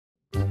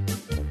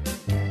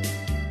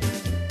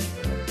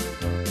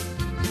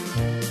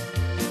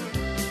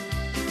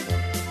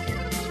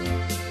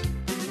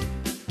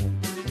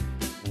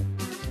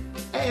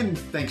And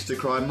thanks to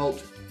Crime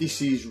Malt,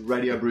 this is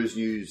Radio Brews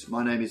News.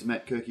 My name is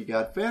Matt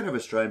Kierkegaard, founder of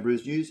Australian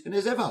Brews News, and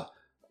as ever,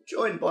 I'm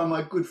joined by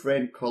my good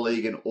friend,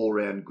 colleague, and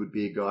all-round good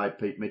beer guy,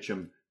 Pete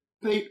Mitchum.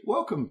 Pete,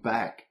 welcome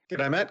back.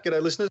 G'day, Matt.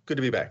 G'day, listeners. Good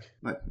to be back.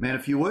 Man, a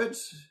few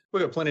words?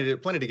 We've got plenty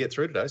to get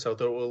through today, so I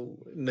thought we'll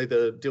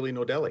neither dilly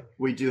nor dally.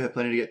 We do have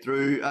plenty to get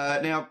through.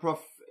 Now,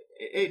 Prof,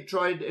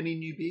 tried any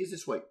new beers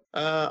this week?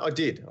 I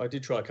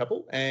did try a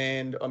couple,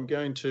 and I'm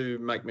going to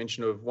make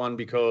mention of one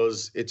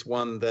because it's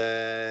one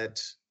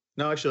that...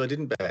 No, actually, I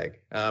didn't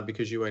bag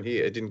because you weren't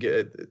here. It didn't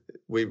get.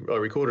 I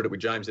recorded it with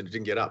James, and it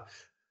didn't get up.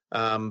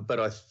 But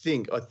I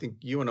think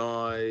you and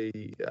I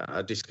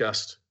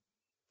discussed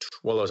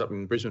while I was up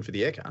in Brisbane for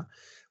the ECA.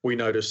 We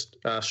noticed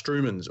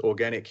Struman's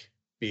organic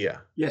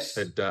beer. Yes,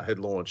 had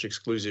launched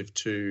exclusive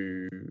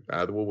to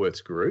the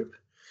Woolworths Group,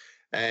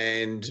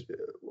 and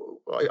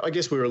I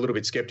guess we were a little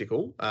bit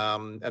sceptical.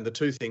 And the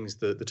two things,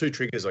 the two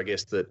triggers, I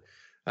guess, that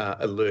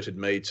alerted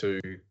me to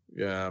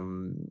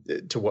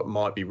what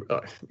might be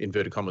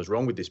inverted commas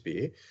wrong with this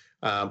beer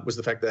was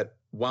the fact that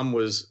one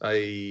was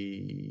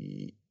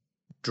a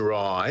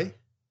dry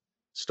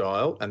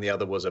style and the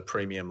other was a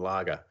premium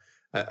lager,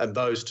 and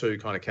those two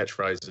kind of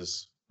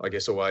catchphrases, I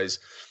guess, always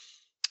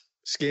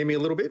scare me a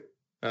little bit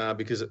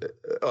because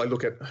I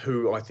look at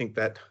who I think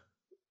that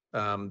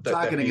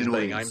that is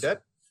being aimed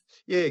at.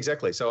 Yeah,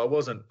 exactly. So I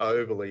wasn't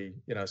overly,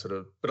 but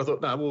I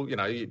thought, no, well,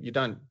 you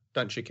don't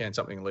shit can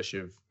something unless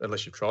you've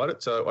tried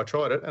it. So I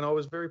tried it, and I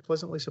was very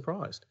pleasantly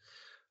surprised.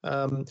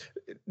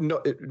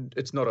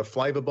 It's not a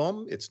flavour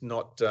bomb. It's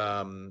not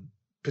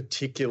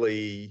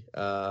particularly,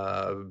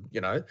 I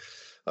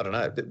don't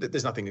know.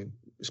 There's nothing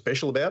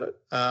special about it,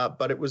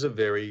 but it was a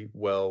very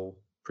well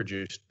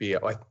produced beer.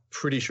 I'm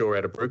pretty sure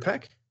out of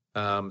Brewpack.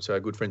 So our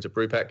good friends at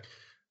Brewpack,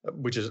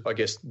 which is, I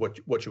guess, what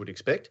you would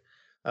expect,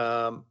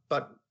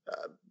 but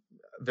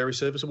very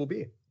serviceable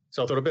beer.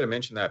 So I thought I'd better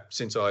mention that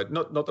since not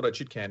that I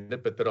chit-canned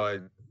it, but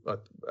that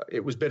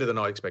it was better than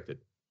I expected.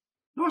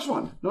 Nice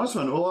one.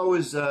 Well, I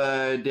was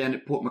down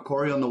at Port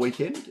Macquarie on the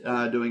weekend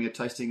doing a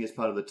tasting as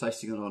part of the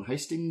tasting on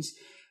Hastings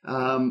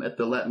at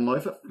the Latin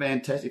Loafer.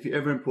 Fantastic. If you're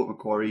ever in Port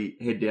Macquarie,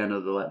 head down to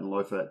the Latin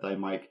Loafer. They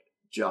make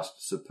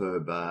just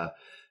superb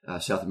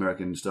South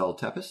American style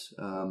tapas.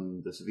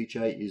 The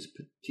ceviche is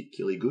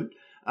particularly good.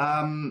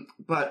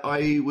 But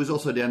I was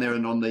also down there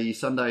and on the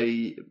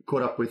Sunday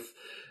caught up with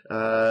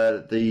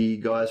the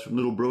guys from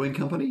Little Brewing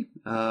Company,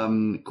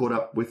 caught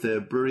up with a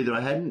brewery that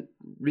I hadn't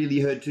really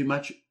heard too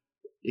much,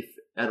 if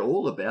at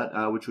all,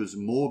 about, which was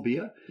More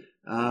Beer.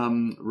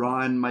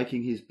 Ryan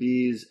making his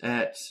beers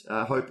at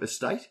Hope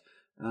Estate.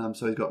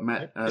 So he's got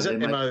Matt. Is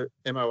that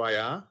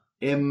M-O-A-R?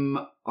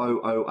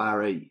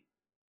 M-O-O-R-E.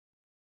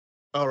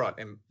 Oh, right.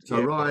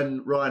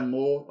 Ryan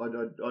Moore,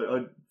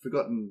 I'd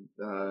forgotten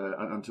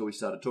until we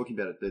started talking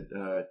about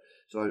it.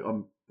 So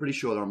I'm pretty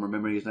sure that I'm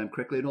remembering his name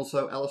correctly. And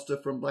also Alistair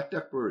from Black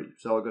Duck Brewery.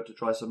 So I got to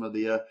try some of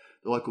the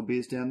local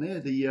beers down there.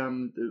 The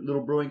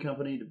Little Brewing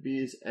Company, the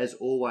beers, as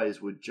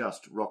always, were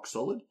just rock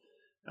solid.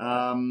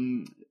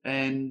 And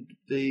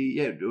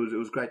it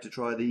was great to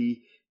try the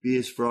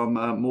beers from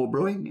Moore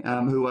Brewing,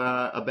 who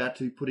are about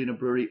to put in a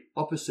brewery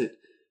opposite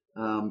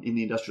in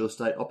the industrial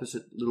estate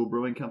opposite Little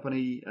Brewing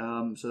Company.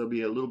 So there'll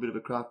be a little bit of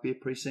a craft beer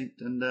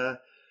precinct, and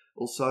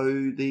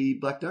also the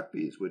Black Duck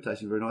beers were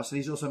tasting very nice. And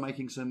he's also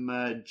making some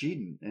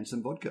gin and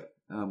some vodka,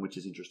 which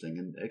is interesting.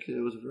 And actually,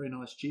 it was a very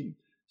nice gin.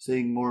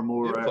 Seeing more and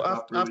more.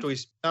 After we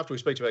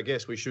speak to our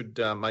guests, we should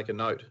make a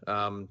note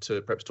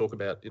to perhaps talk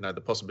about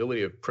the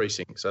possibility of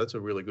precincts. So that's a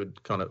really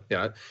good kind of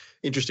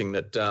interesting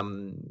that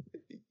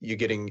you're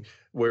getting,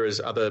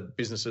 whereas other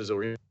businesses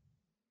or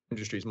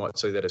industries might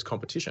see that as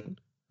competition.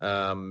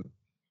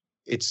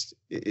 It's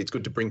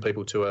good to bring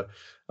people to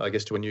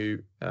a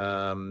new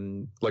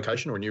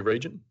location or a new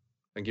region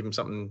and give them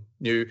something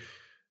new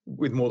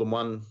with more than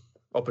one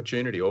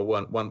opportunity or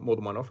more than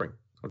one offering.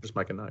 I'll just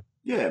make a note.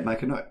 Yeah,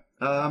 make a note.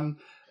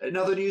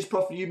 Another news,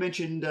 Prof, you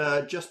mentioned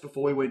just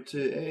before we went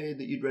to air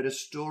that you'd read a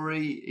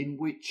story in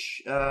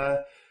which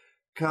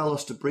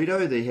Carlos de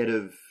Brito, the head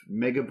of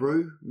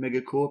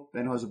Megacorp,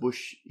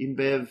 Anheuser-Busch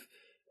InBev,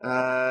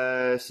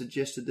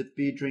 suggested that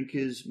beer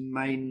drinkers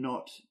may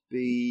not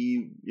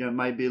be,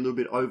 maybe a little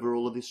bit over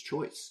all of this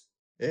choice.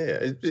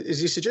 Yeah. Is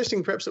he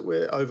suggesting perhaps that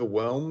we're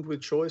overwhelmed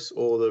with choice,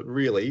 or that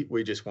really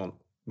we just want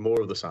more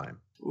of the same?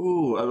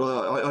 Ooh,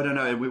 I don't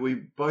know. We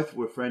both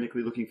were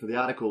frantically looking for the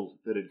article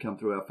that had come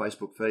through our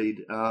Facebook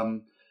feed,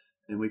 and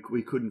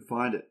we couldn't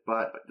find it.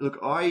 But look,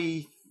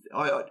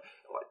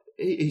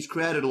 he's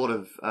created a lot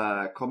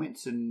of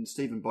comments, and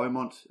Stephen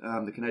Beaumont,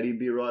 the Canadian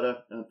beer writer,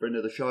 friend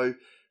of the show,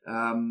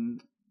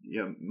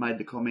 made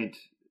the comment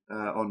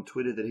on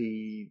Twitter that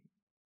he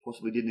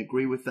possibly didn't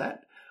agree with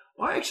that.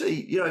 I actually,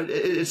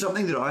 it's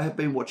something that I have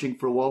been watching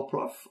for a while,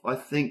 Prof. I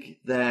think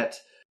that,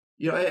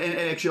 and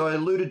actually I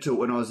alluded to it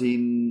when I was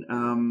in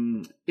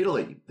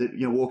Italy, that,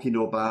 walk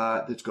into a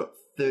bar that's got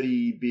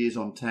 30 beers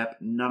on tap,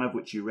 none of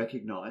which you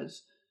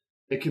recognise,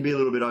 it can be a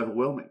little bit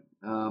overwhelming.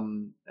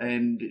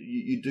 And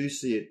you do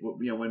see it,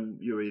 when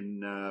you're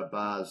in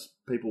bars,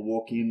 people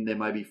walk in, there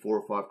may be 4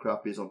 or 5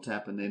 craft beers on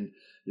tap, and then,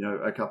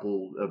 a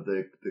couple of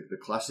the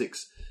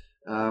classics.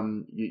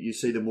 You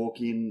see them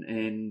walk in,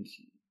 and,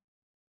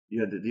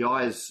 the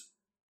eyes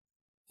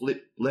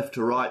flip left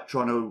to right,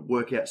 trying to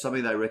work out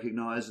something they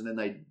recognise, and then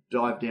they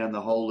dive down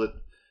the hole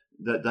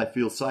that they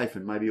feel safe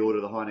and maybe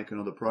order the Heineken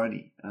or the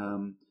Peroni.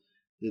 That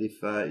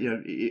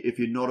if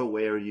you're not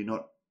aware and you're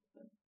not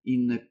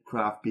in the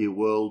craft beer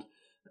world,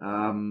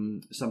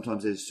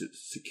 sometimes there's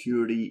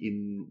security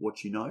in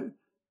what you know.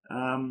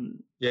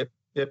 Yep,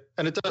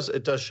 and it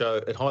does show.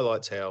 It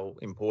highlights how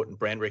important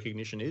brand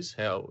recognition is.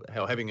 How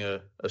having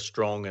a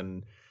strong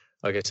and,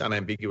 I guess,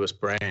 unambiguous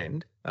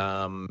brand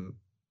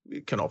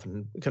can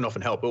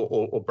often help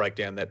or break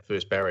down that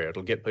first barrier.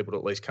 It'll get people to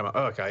at least come up.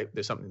 Oh, okay,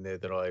 there's something there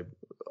that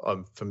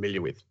I'm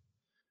familiar with,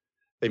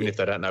 even if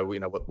they don't know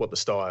what the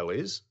style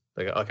is.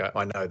 They go, okay,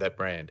 I know that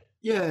brand.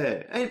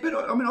 Yeah, but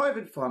I mean, I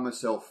even find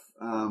myself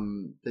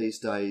these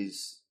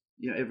days,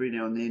 every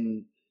now and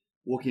then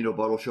walking into a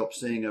bottle shop,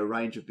 seeing a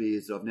range of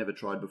beers that I've never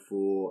tried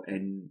before,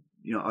 and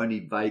only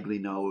vaguely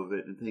know of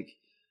it, and think,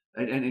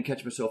 and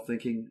catch myself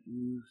thinking,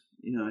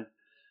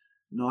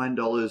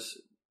 $9.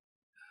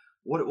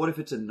 What if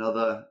it's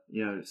another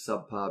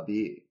subpar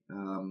beer?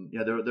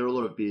 There are a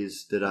lot of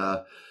beers that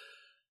are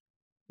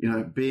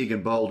big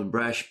and bold and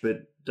brash,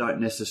 but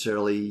don't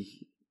necessarily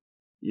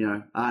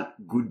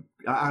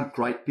aren't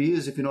great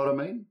beers, if you know what I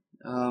mean.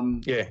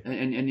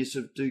 And you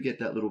sort of do get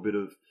that little bit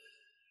of,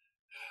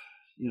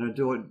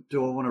 do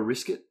I want to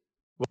risk it?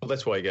 Well,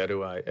 that's why you go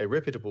to a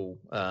reputable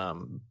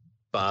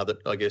bar that,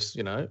 I guess,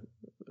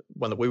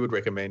 one that we would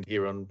recommend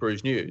here on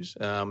Brews News,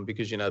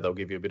 because, they'll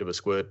give you a bit of a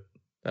squirt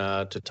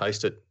to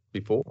taste it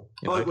before.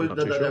 They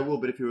will,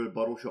 but if you're at a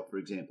bottle shop, for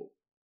example.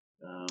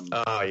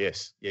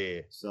 Yes,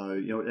 yeah. So,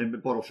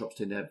 and bottle shops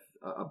tend to have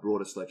a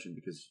broader selection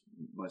because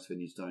most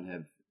venues don't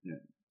have,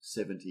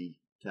 70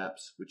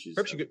 taps, which is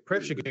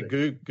perhaps you could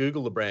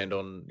Google the brand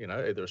on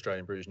either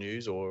Australian Brews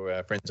News or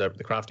our friends over at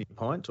the Crafty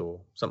Pint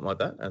or something like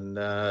that,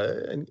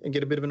 and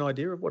get a bit of an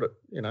idea of what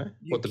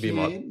the beer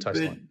might taste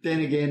like.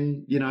 Then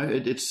again,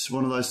 it's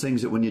one of those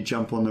things that when you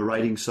jump on the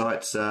rating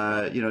sites,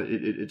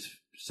 it's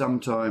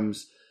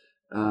sometimes.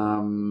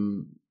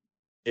 You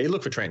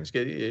look for trends.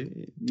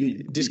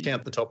 You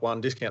discount the top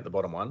one, discount the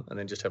bottom one, and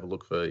then just have a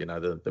look for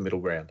the middle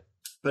ground.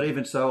 But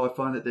even so, I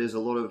find that there's a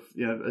lot of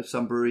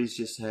some breweries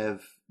just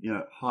have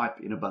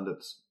hype in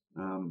abundance,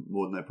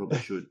 more than they probably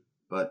should.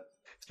 But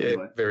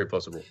anyway. Very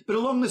possible. But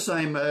along the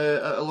same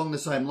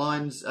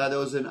lines, there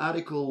was an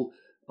article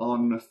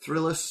on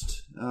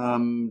Thrillist,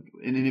 an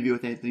interview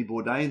with Anthony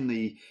Bourdain,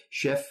 the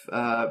chef.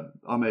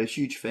 I'm a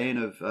huge fan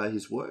of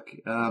his work,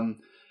 and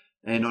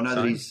I know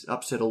that he's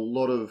upset a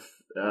lot of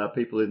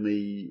people in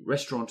the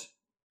restaurant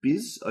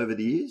biz over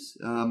the years.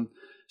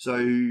 So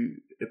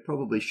it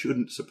probably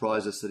shouldn't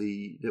surprise us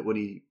that when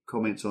he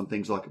comments on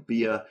things like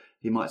beer,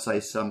 he might say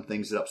some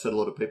things that upset a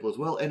lot of people as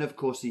well. And of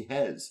course he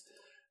has.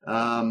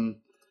 And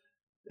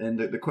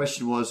the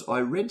question was, I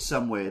read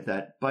somewhere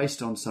that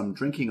based on some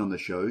drinking on the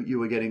show, you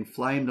were getting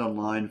flamed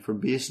online from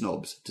beer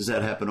snobs. Does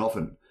that happen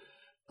often?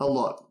 A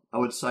lot. I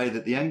would say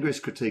that the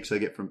angriest critiques I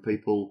get from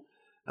people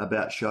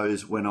about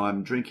shows when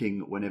I'm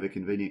drinking whenever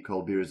convenient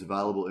cold beer is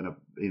available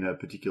in a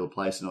particular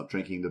place and not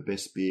drinking the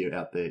best beer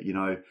out there.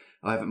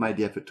 I haven't made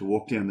the effort to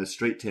walk down the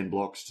street 10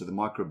 blocks to the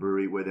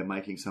microbrewery where they're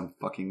making some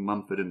fucking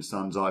Mumford and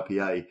Sons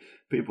IPA.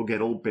 People get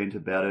all bent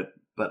about it.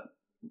 But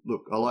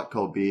look, I like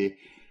cold beer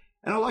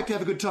and I like to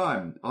have a good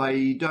time.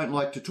 I don't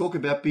like to talk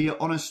about beer,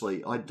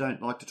 honestly. I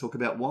don't like to talk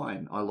about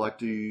wine. I like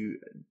to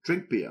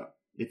drink beer.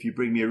 If you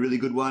bring me a really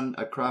good one,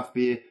 a craft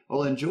beer,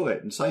 I'll enjoy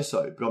it and say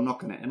so, but I'm not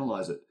going to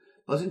analyze it.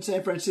 I was in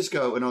San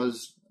Francisco and I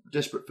was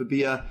desperate for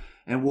beer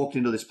and walked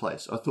into this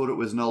place. I thought it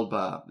was an old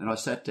bar and I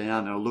sat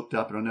down and I looked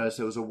up and I noticed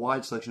there was a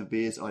wide selection of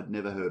beers I'd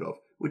never heard of,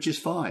 which is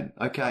fine.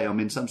 Okay, I'm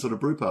in some sort of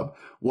brew pub.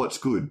 What's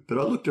good? But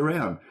I looked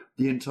around.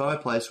 The entire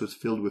place was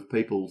filled with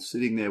people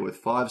sitting there with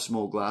 5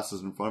 small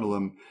glasses in front of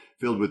them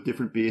filled with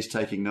different beers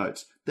taking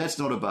notes. That's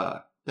not a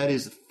bar. That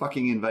is a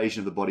fucking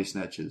invasion of the body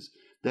snatchers.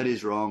 That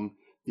is wrong.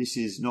 This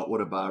is not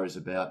what a bar is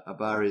about. A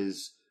bar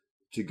is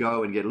to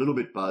go and get a little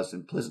bit buzzed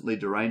and pleasantly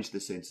derange the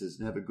senses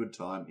and have a good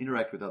time,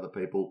 interact with other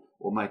people,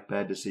 or make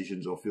bad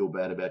decisions or feel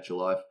bad about your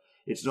life.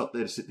 It's not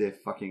there to sit there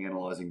fucking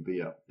analysing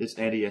beer. It's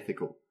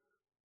anti-ethical.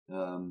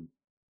 And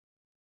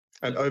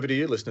over to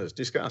you, listeners.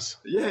 Discuss.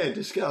 Yeah,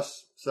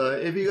 discuss.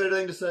 So have you got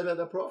anything to say about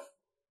that, Prof?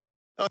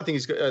 I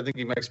think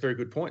he makes a very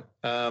good point.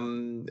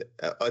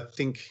 I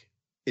think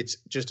it's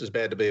just as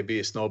bad to be a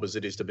beer snob as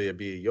it is to be a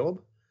beer yob.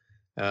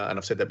 And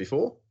I've said that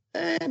before.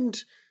 And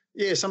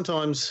yeah,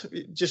 sometimes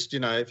just,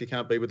 if you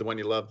can't be with the one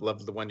you love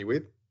the one you're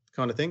with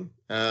kind of thing.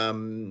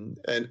 And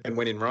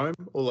when in Rome,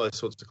 all those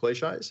sorts of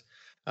cliches.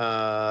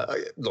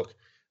 Look,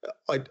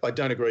 I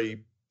don't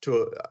agree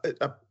to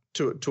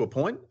a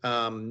point.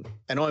 And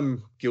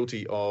I'm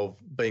guilty of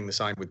being the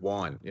same with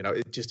wine.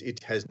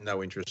 It has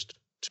no interest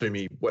to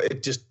me.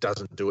 It just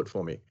doesn't do it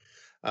for me.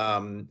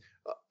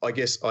 I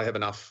guess I have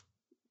enough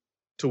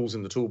tools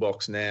in the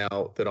toolbox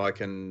now that I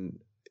can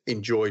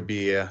enjoy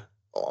beer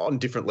on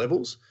different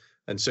levels,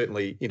 and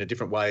certainly in a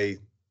different way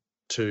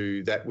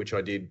to that which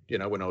I did,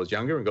 when I was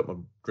younger and got my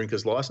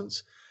drinker's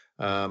license.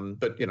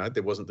 But,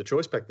 there wasn't the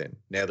choice back then.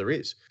 Now there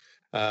is.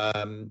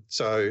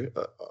 So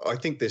I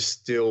think there's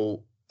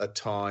still a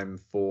time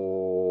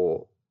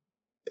for,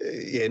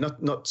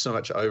 not so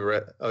much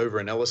over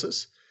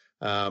analysis.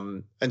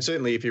 And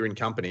certainly if you're in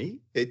company,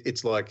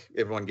 it's like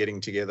everyone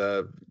getting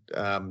together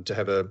to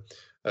have a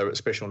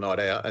special night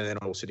out and then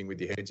all sitting with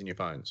your heads in your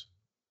phones.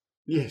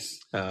 Yes.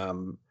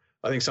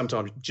 I think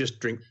sometimes just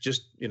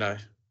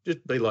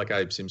be like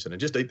Abe Simpson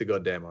and just eat the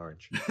goddamn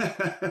orange.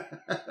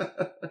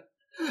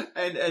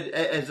 and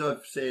as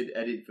I've said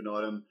ad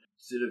infinitum,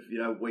 sort of,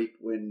 weep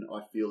when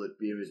I feel that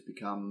beer has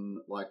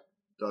become like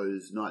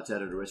those nights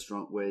out at a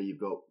restaurant where you've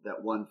got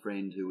that one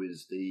friend who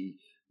is the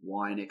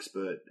wine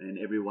expert and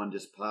everyone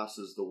just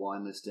passes the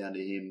wine list down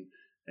to him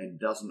and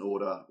doesn't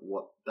order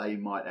what they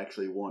might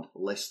actually want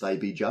lest they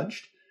be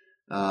judged.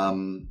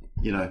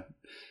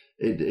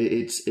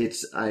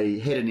 It's a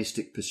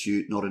hedonistic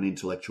pursuit, not an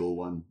intellectual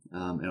one.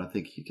 And I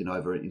think you can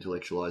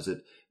over-intellectualize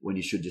it when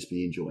you should just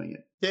be enjoying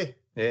it. Yeah.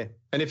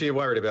 And if you're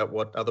worried about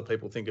what other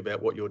people think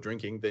about what you're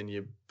drinking, then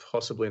you're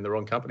possibly in the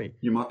wrong company.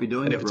 You might be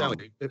doing it wrong.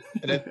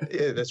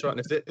 Yeah, that's right.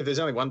 And if there's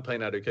only one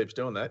peanut who keeps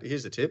doing that,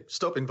 here's the tip.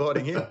 Stop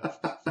inviting him.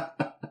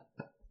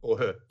 Or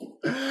her.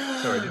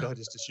 Sorry, did I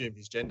just assume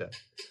his gender?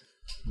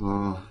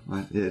 Oh,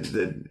 yeah.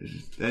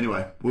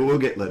 Anyway, we'll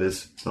get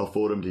letters. I'll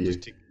forward them to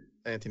you.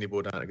 Anthony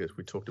Bourdain, I guess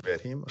we talked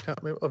about him. I can't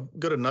remember. I've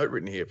got a note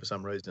written here for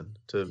some reason.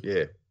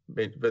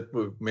 But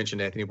we'll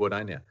mention Anthony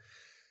Bourdain now.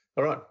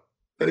 All right.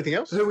 Anything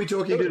else? Who are we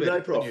talking to today,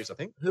 Prof? News, I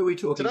think. Who are we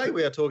talking today? to?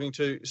 We are talking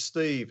to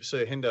Sir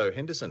Hendo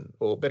Henderson,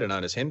 or better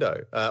known as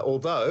Hendo.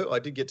 Although I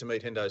did get to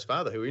meet Hendo's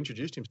father, who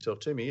introduced himself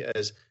to me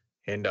as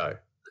Hendo,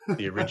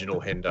 the original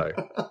Hendo.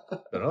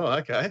 But,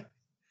 okay.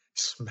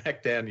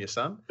 Smack down your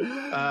son.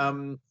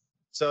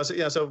 So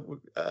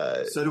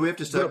do we have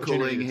to start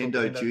calling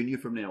Hendo Junior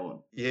from now on?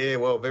 Yeah,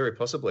 well, very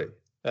possibly.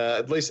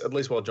 At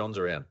least while John's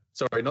around.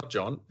 Sorry, not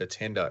John. It's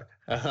Hendo.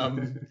 We're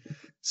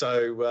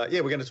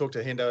going to talk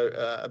to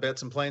Hendo about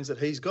some plans that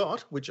he's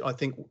got, which I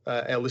think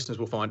our listeners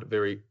will find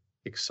very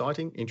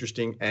exciting,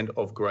 interesting, and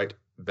of great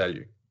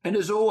value. And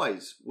as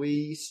always,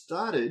 we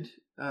started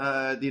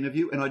the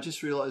interview, and I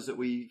just realised that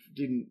we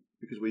didn't,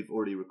 because we've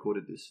already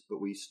recorded this, but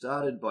we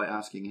started by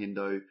asking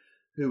Hendo,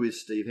 who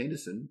is Steve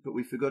Henderson, but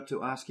we forgot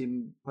to ask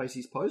him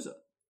Pacey's poser.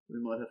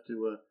 We might have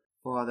to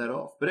fire that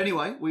off. But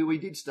anyway, we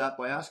did start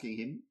by asking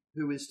him,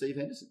 who is Steve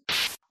Henderson?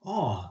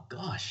 Oh,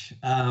 gosh.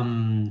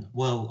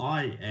 Well,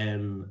 I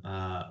am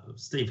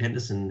Steve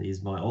Henderson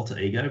is my alter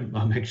ego.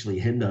 I'm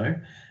actually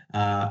Hendo,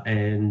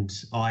 and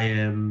I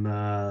am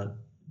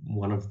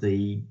one of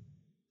the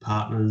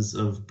partners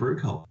of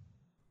Brewcult.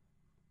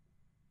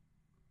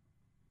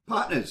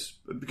 Partners,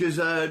 because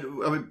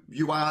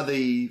you are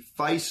the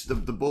face, the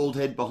bald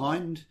head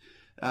behind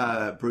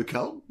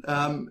Brewcult.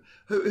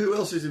 Who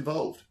else is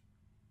involved?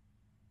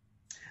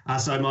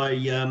 So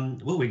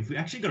we've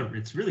actually got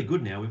it's really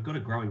good now. We've got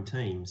a growing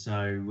team.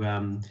 So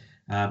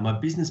my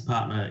business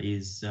partner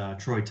is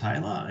Troy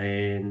Taylor,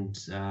 and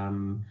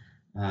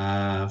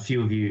a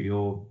few of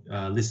your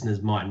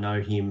listeners might know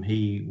him.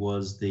 He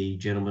was the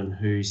gentleman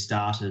who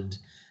started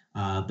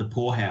the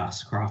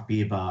Poorhouse craft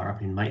beer bar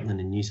up in Maitland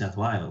in New South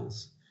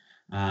Wales.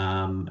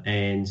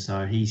 And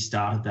so he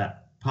started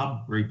that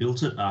pub,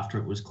 rebuilt it after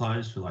it was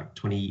closed for like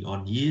 20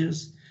 odd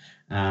years,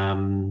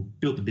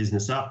 built the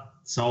business up,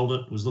 sold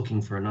it, was looking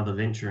for another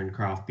venture in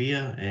craft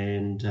beer,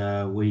 and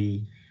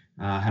we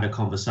had a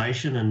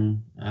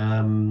conversation,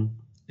 and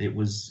it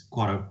was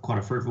quite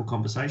a fruitful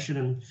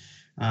conversation,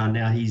 and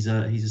now he's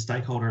a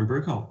stakeholder in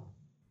Brewcult.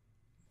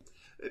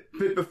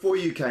 But before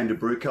you came to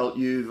Brewcult,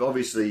 you've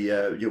obviously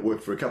you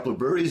worked for a couple of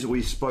breweries.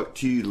 We spoke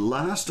to you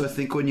last, I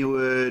think, when you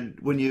were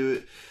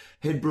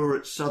head brewer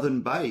at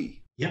Southern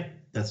Bay. Yep,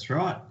 that's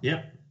right.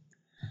 Yep.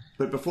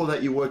 But before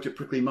that, you worked at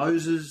Prickly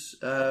Moses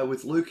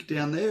with Luke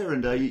down there,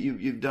 and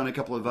you've done a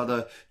couple of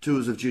other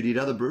tours of duty at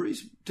other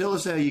breweries. Tell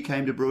us how you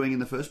came to brewing in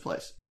the first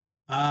place.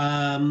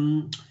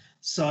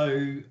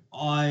 So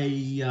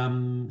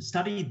I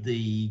studied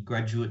the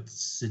graduate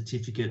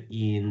certificate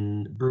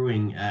in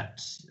brewing at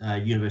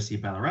University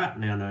of Ballarat,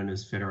 now known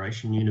as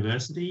Federation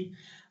University.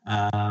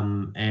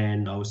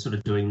 And I was sort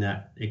of doing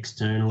that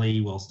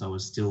externally whilst I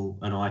was still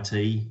an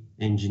IT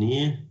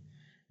engineer.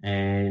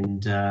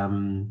 And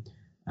then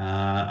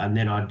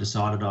I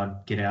decided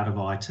I'd get out of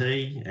IT.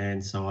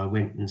 And so I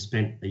went and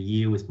spent a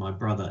year with my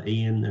brother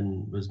Ian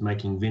and was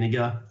making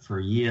vinegar for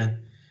a year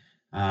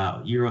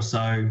or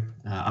so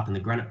up in the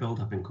Granite Belt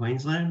up in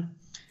Queensland.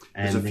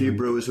 And there's a few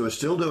brewers who are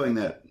still doing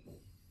that.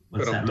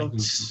 What's that,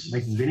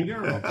 making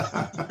vinegar? Or?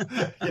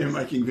 Yeah,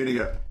 making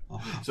vinegar.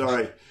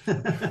 Sorry.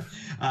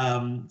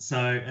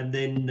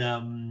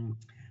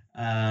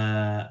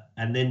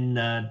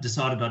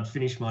 Decided I'd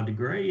finish my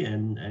degree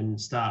and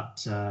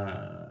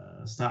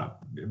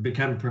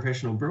become a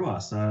professional brewer.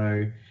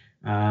 So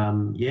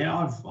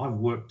I've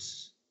worked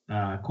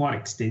quite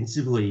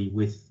extensively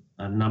with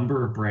a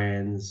number of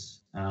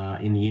brands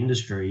in the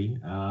industry,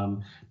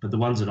 but the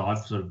ones that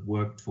I've sort of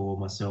worked for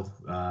myself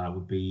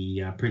would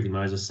be Prithee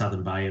Moses,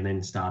 Southern Bay, and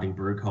then starting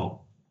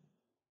Brewcult.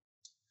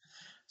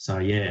 So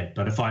yeah,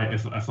 but if I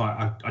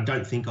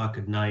don't think I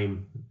could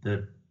name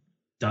the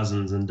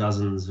dozens and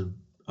dozens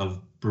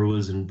of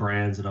brewers and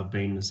brands that I've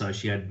been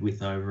associated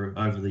with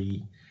over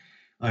the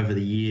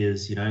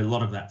years. You know, a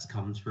lot of that's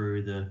come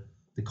through the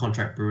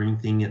contract brewing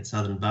thing at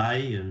Southern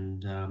Bay,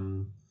 and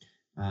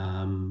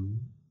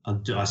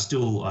I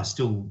still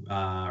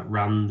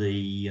run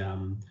the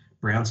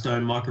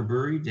Brownstone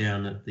microbrewery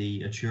down at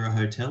the Atura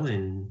Hotel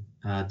in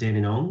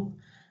Dandenong,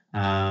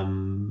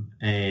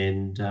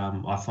 and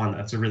I find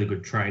that's a really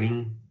good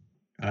training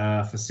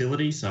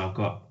facility. So I've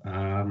got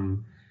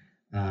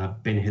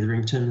Ben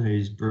Hetherington,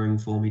 who's brewing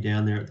for me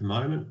down there at the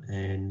moment,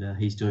 and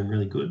he's doing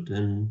really good.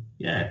 And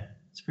yeah,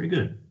 it's pretty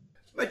good.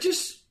 But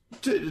just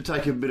to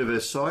take a bit of a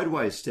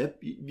sideways step,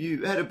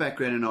 you had a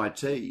background in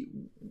IT.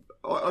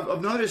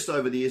 I've noticed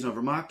over the years, and I've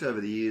remarked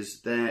over the years,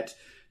 that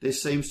there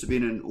seems to be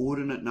an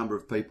inordinate number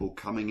of people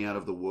coming out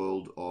of the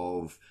world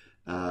of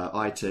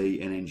IT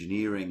and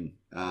engineering,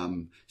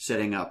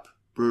 setting up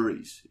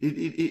breweries.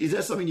 Is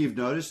that something you've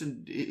noticed,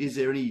 and is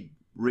there any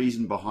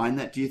reason behind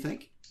that, do you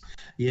think?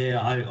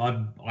 Yeah,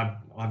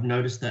 I've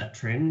noticed that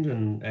trend,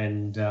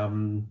 and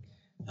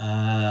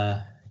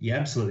you're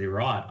absolutely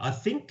right. I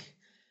think,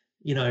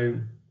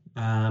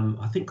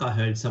 I think I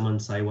heard someone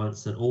say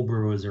once that all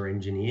brewers are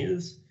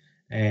engineers,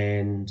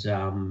 and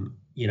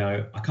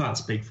I can't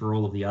speak for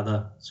all of the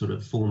other sort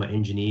of former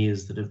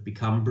engineers that have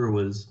become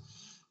brewers,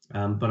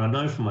 but I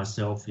know for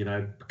myself,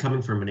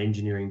 coming from an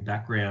engineering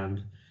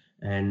background,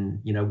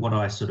 and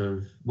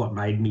what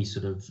made me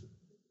sort of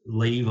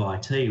leave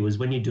IT was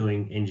when you're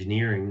doing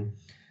engineering,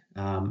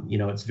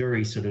 it's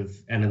very sort of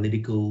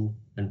analytical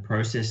and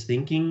process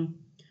thinking,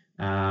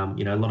 a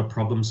lot of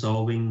problem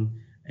solving,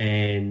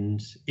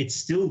 and it's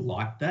still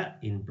like that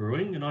in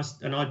brewing, and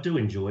I do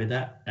enjoy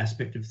that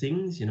aspect of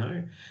things,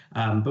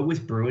 but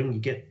with brewing you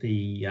get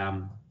the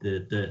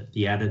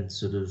added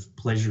sort of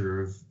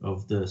pleasure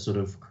of the sort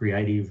of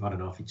creative, I don't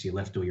know if it's your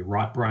left or your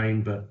right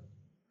brain, but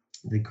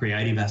the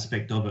creative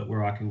aspect of it,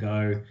 where I can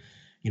go,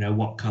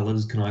 what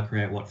colors can I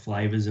create, what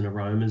flavors and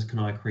aromas can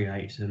I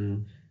create,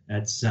 and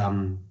it's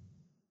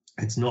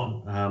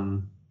not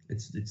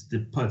it's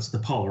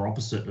the polar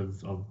opposite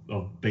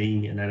of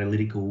being an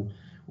analytical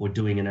or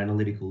doing an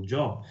analytical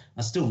job.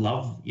 I still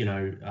love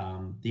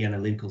the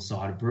analytical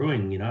side of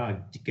brewing. I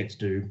get to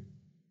do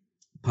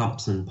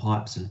pumps and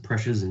pipes and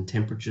pressures and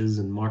temperatures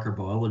and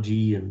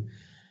microbiology and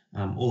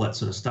all that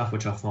sort of stuff,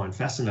 which I find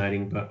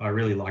fascinating, but I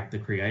really like the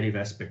creative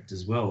aspect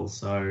as well.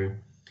 So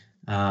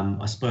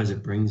I suppose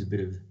it brings a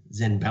bit of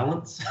Zen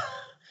balance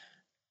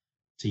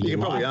to your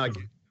life.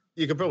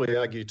 You could probably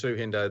argue too,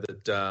 Hendo,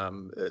 that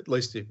at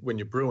least when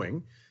you're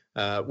brewing,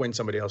 when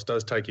somebody else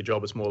does take your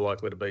job, it's more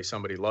likely to be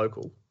somebody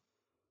local.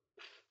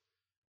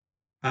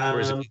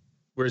 Whereas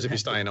if you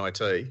stay in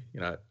IT,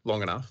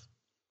 long enough,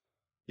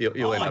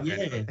 you'll end up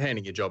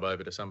handing your job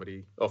over to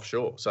somebody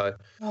offshore. So,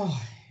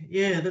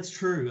 yeah, that's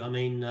true. I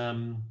mean,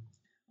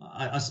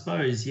 I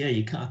suppose,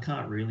 you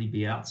can't really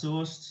be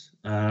outsourced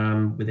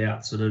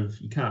without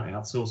you can't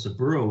outsource a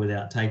brewer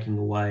without taking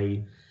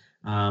away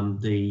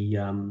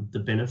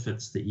the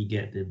benefits that you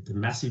get, the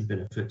massive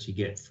benefits you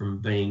get from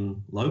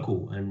being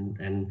local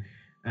and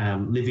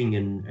living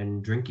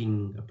and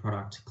drinking a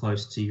product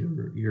close to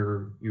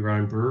your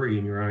own brewery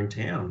in your own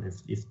town,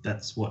 if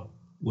that's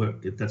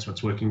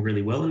what's working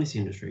really well in this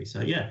industry.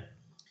 So yeah.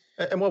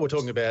 And while we're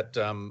talking about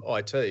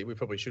IT, we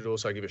probably should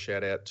also give a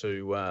shout out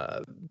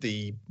to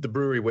the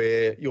brewery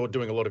where you're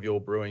doing a lot of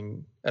your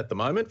brewing at the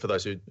moment. For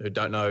those who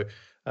don't know,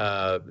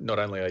 not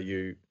only are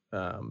you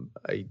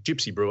a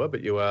gypsy brewer,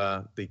 but you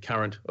are the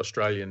current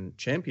Australian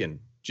champion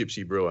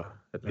gypsy brewer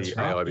at the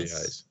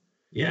AIBAs.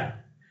 Yeah,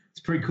 it's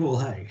pretty cool,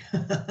 hey?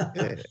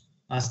 Yeah.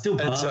 I still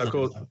pass.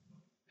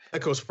 Of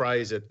course,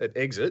 phrase at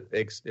Exit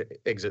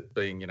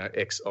being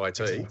ex-IT,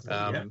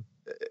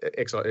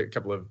 a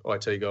couple of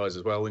IT guys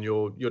as well, and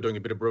you're doing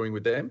a bit of brewing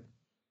with them.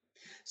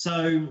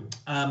 So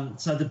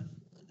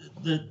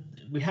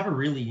we have a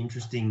really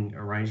interesting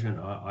arrangement.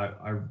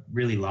 I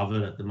really love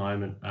it at the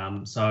moment.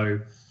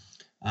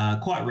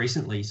 Quite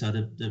recently,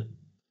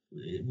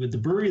 with the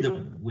brewery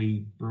that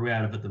we brew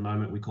out of at the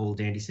moment, we call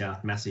Dandy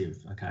South Massive.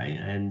 Okay,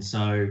 and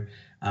so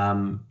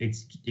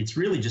it's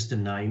really just a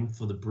name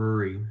for the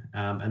brewery.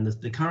 And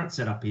the current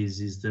setup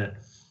is that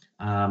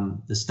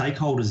the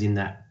stakeholders in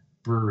that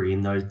brewery,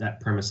 in that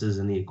premises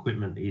and the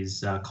equipment,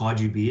 is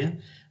Kaiju Beer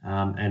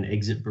and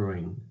Exit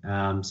Brewing.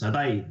 So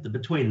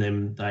between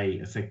them, they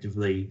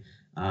effectively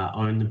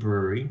own the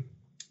brewery.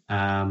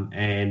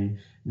 And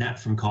Nat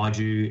from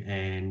Kaiju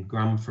and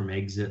Grum from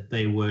Exit,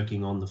 they're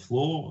working on the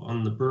floor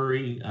on the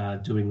brewery,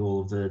 doing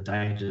all of the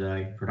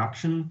day-to-day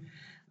production.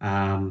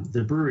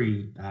 The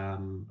brewery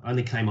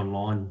only came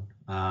online,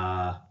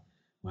 I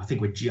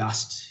think we're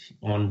just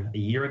on a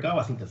year ago.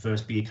 I think the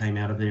first beer came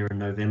out of there in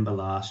November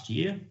last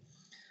year.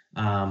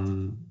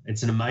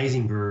 It's an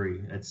amazing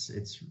brewery.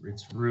 It's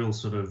real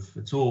sort of,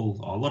 it's all,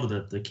 a lot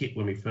of the kit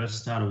when we first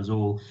started was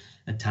all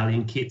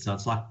Italian kit. So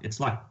it's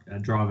like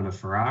driving a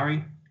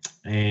Ferrari.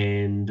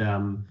 And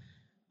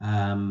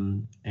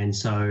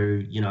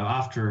so,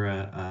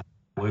 after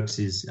works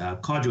is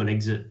Kaiju and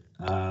Exit,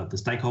 the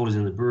stakeholders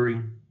in the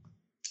brewery,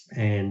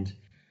 and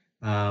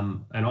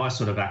I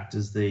sort of act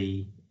as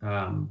the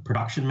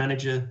production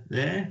manager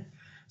there.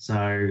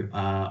 So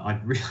I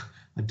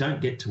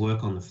don't get to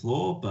work on the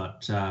floor,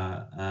 but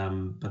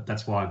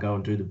that's why I go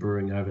and do the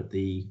brewing over at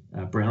the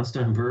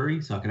Brownstone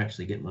Brewery, so I can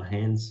actually get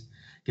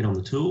on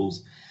the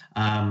tools.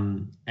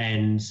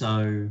 And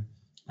so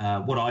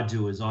what I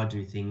do is I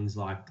do things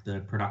like the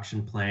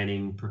production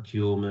planning,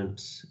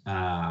 procurement,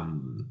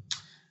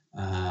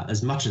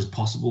 as much as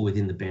possible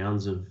within the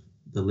bounds of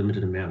the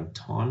limited amount of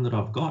time that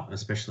I've got,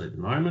 especially at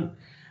the moment.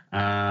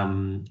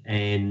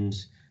 And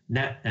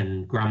Nat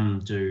and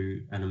Grum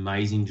do an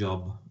amazing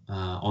job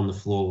on the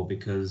floor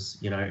because,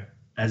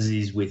 as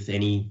is with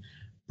any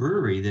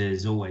brewery,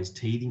 there's always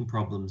teething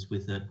problems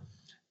with it.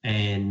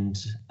 And,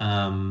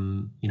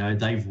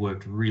 they've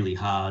worked really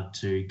hard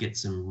to get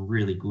some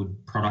really good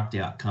product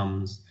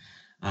outcomes.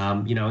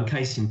 And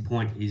case in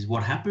point is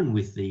what happened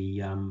with the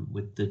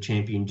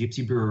Champion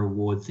Gypsy Brewer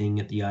Award thing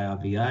at the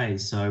ARBA.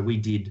 So we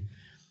did,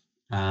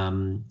 we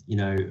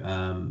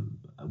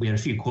had a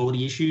few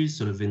quality issues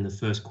sort of in the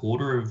first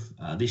quarter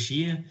of this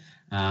year.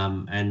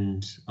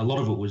 And a lot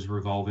of it was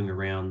revolving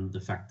around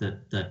the fact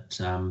that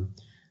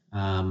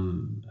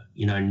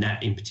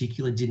Nat in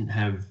particular didn't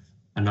have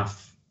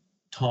enough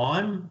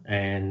time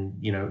and,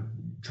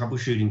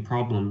 troubleshooting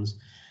problems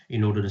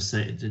in order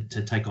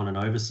to take on an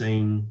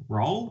overseeing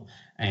role.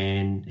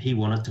 And he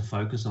wanted to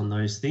focus on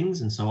those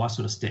things. And so I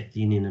sort of stepped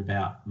in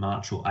about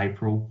March or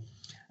April.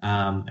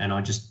 And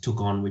I just took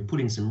on, we put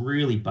in some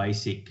really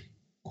basic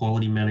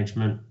quality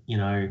management,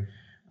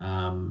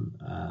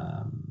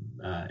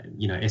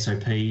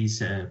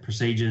 SOPs,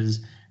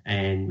 procedures,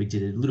 and we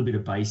did a little bit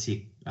of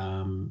basic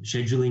production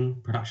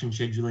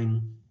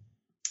scheduling,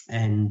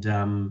 and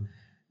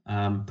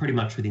pretty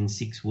much within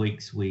 6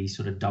 weeks we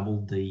sort of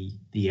doubled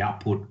the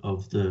output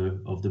of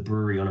the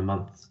brewery on a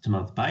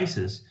month-to-month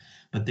basis.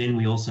 But then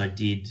we also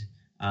did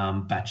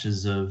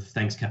batches of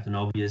Thanks Captain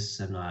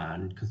Obvious and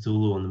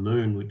Cthulhu on the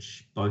Moon,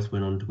 which both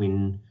went on to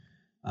win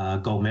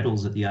gold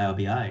medals at the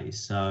ARBA.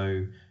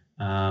 So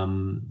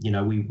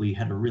we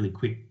had a really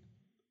quick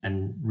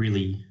and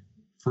really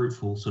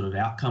fruitful sort of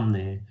outcome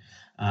there,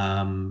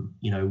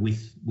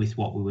 with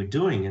what we were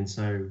doing. And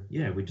so,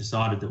 we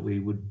decided that we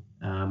would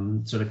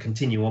sort of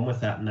continue on with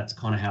that, and that's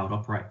kind of how it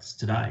operates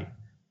today.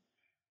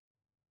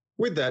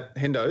 With that,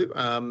 Hendo,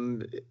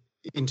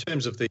 in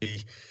terms of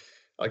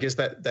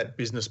that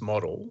business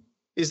model,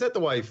 is that the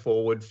way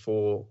forward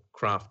for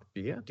craft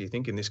beer, do you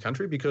think, in this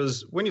country?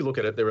 Because when you look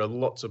at it, there are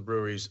lots of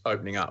breweries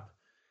opening up.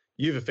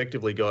 You've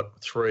effectively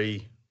got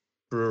 3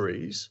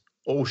 breweries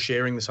all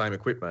sharing the same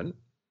equipment,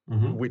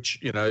 mm-hmm. which,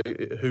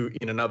 who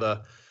in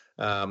another,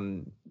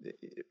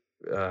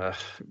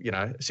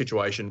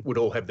 situation would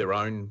all have their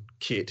own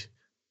kit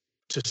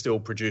to still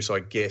produce, I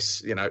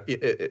guess, in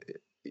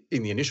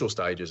the initial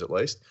stages at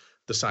least,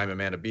 the same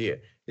amount of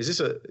beer. Is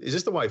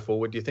this the way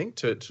forward, do you think,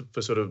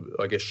 for sort of,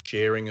 I guess,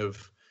 sharing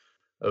of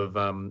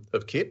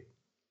kit?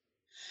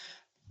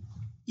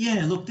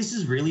 Yeah, look, this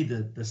is really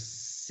the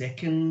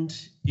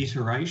second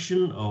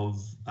iteration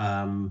of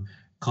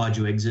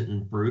Kaiju Exit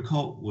and Brew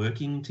Cult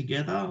working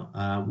together.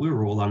 We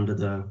were all under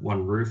the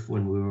one roof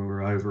when we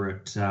were over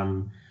at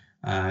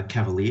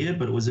Cavalier,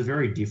 but it was a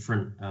very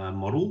different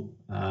model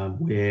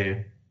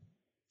where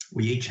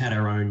we each had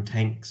our own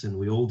tanks and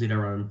we all did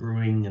our own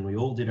brewing and we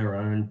all did our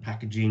own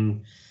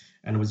packaging,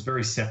 and it was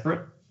very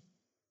separate.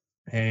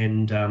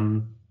 And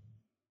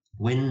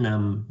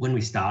when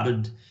we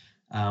started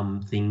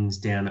things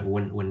down at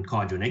when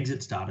Kaiju and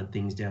Exit started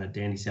things down at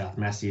Dandy South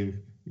Massive,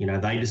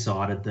 they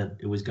decided that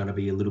it was going to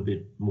be a little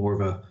bit more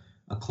of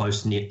a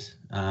close-knit,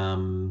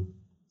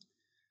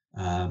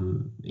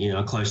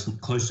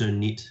 closer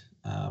knit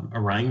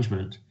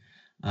arrangement.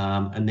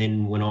 And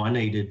then when I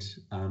needed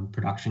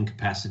production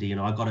capacity and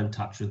I got in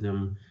touch with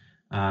them,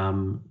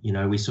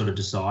 we sort of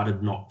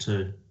decided not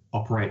to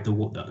operate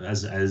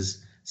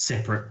as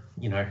separate,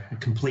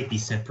 completely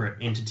separate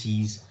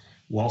entities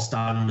whilst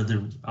under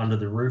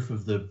the roof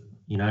of the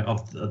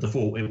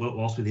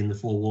whilst within the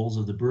 4 walls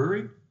of the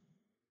brewery.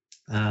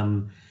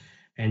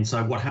 And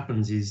so what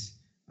happens is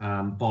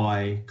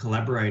by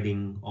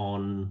collaborating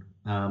on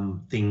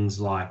things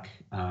like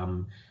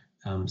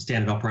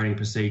standard operating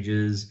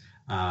procedures,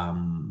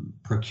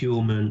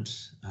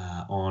 procurement,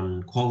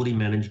 on quality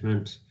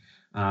management,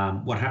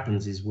 what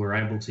happens is we're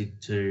able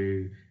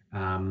to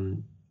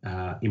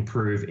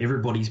improve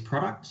everybody's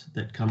product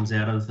that comes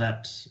out of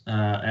that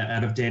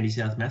out of Dandy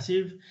South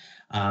Massive,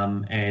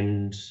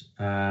 and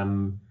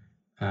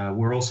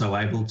we're also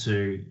able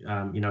to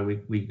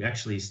we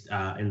actually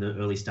in the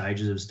early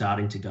stages of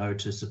starting to go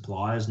to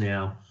suppliers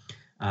now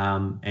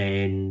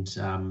and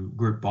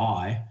group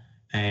buy,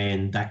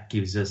 and that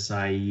gives us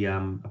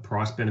a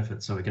price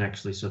benefit, so we can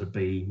actually sort of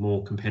be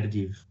more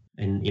competitive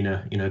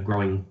in a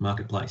growing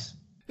marketplace.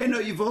 And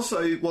you've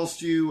also,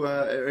 whilst you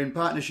are in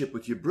partnership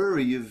with your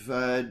brewery, you've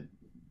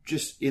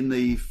just in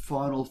the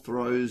final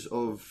throes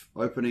of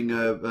opening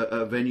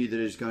a venue that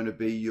is going to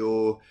be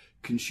your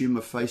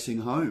consumer-facing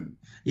home.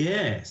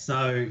 Yeah,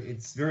 so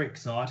it's very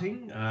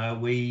exciting.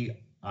 We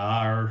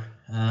are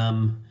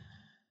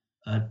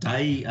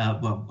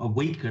a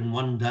week and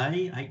 1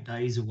 day, 8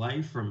 days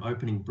away from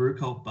opening Brew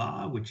Cult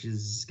Bar, which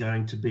is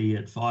going to be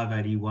at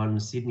 581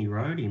 Sydney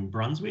Road in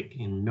Brunswick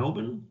in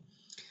Melbourne.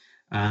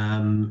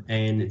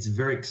 And it's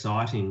very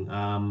exciting.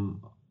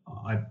 I'm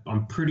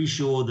pretty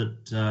sure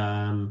that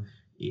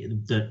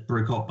that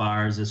Brew Cult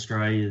Bar is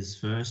Australia's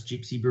first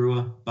gypsy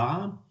brewer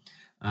bar.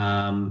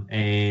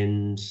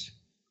 And,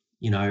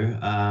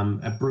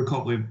 at Brew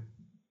Cult, we're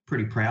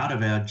pretty proud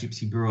of our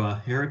gypsy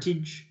brewer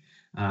heritage.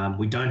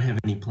 We don't have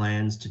any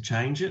plans to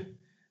change it.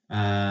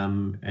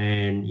 And,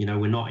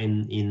 we're not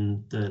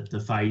in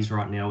the phase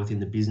right now within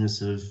the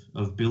business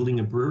of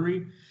building a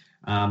brewery.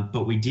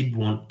 But we did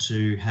want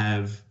to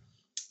have,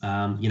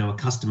 a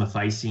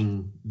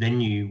customer-facing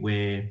venue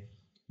where,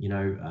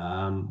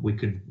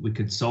 we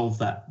could solve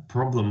that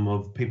problem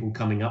of people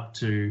coming up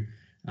to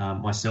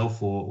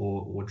myself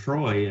or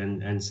Troy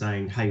and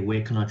saying, hey,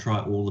 where can I try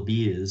all the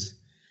beers?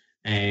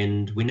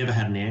 And we never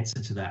had an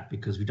answer to that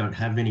because we don't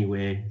have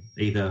anywhere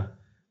either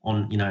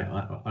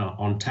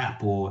on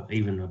tap or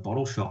even a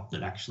bottle shop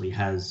that actually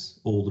has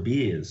all the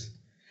beers.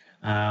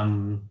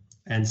 And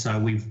so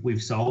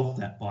we've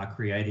solved that by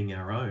creating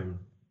our own.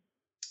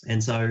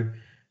 And so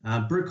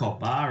Brew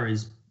Cult Bar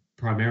is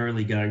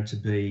primarily going to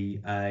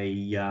be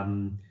a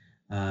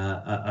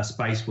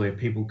space where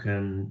people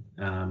can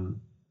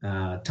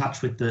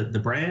touch with the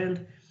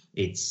brand.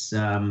 It's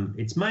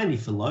mainly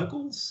for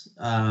locals,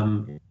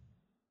 but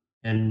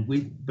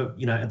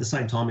at the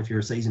same time, if you're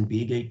a seasoned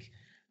beer geek,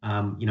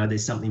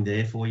 there's something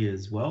there for you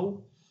as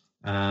well.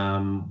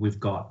 We've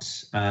got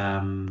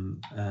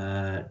 10.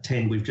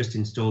 We've just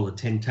installed a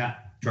 10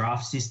 tap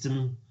draft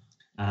system,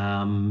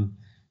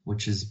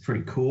 which is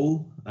pretty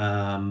cool.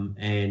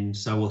 And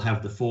so we'll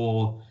have the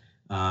 4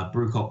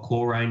 Brew Cult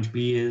core range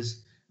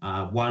beers,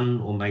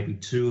 1 or maybe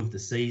 2 of the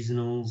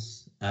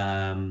seasonals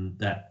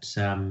that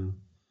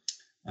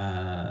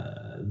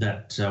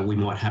we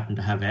might happen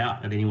to have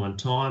out at any one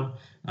time,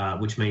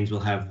 which means we'll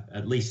have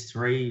at least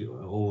 3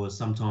 or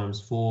sometimes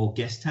 4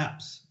 guest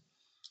taps,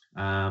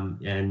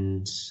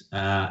 and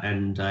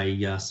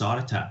a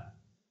cider tap,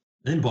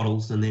 then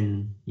bottles, and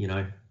then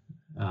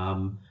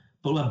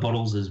we'll have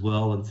bottles as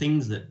well and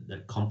things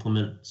that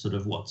complement sort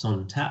of what's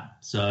on tap.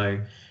 So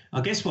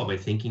I guess what we're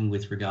thinking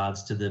with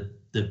regards to the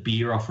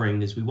beer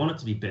offering is we want it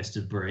to be best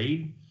of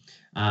breed.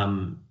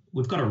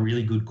 We've got a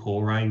really good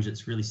core range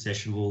that's really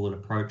sessionable and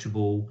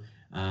approachable.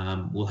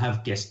 We'll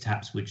have guest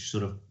taps which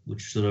sort of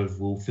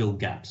will fill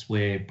gaps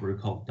where Brew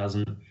Cult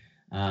doesn't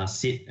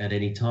sit at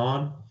any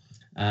time.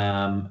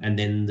 And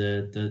then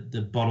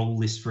the bottle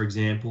list, for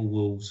example,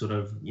 will sort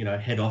of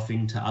head off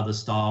into other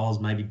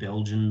styles, maybe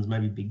Belgians,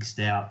 maybe big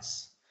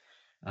stouts,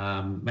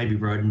 maybe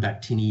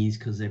Rodenbach tinnies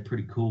because they're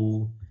pretty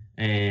cool.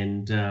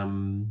 And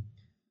then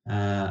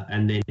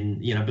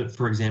but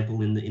for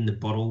example, in the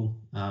bottle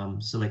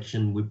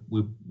selection, we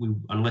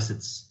unless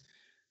it's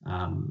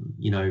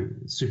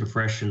super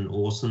fresh and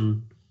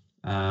awesome,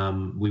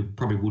 we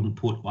probably wouldn't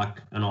put like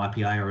an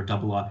IPA or a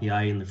double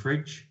IPA in the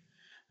fridge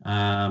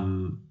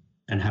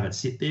and have it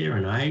sit there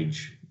and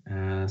age.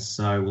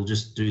 So we'll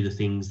just do the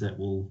things that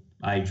will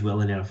age well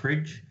in our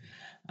fridge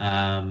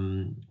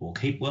or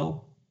keep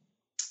well.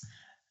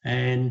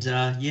 And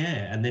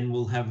and then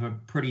we'll have a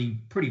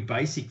pretty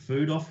basic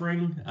food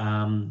offering.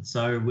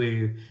 So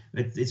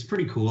it's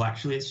pretty cool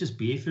actually. It's just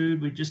beer food.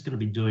 We're just going to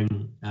be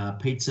doing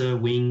pizza,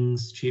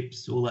 wings,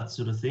 chips, all that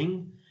sort of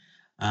thing.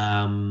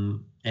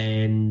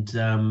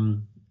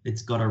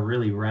 It's got a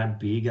really rad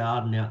beer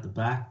garden out the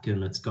back,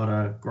 and it's got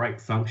a great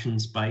function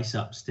space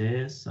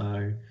upstairs.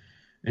 So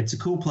it's a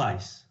cool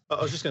place.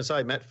 I was just going to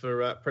say, Matt,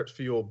 for perhaps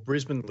for your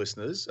Brisbane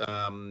listeners,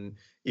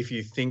 if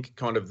you think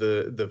kind of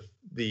the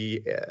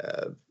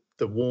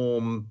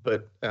warm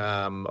but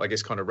I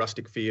guess kind of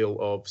rustic feel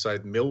of, say,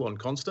 the Mill on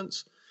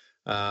Constance,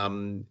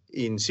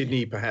 in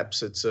Sydney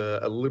perhaps it's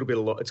a little bit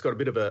it's got a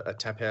bit of a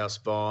tap house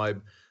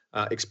vibe,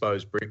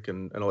 exposed brick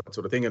and all that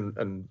sort of thing.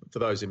 And for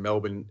those in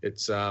Melbourne,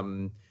 it's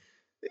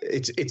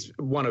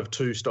one of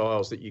 2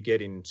 styles that you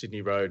get in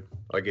Sydney Road,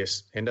 I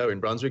guess, Hendo,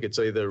 in Brunswick. It's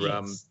either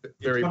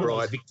very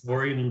bright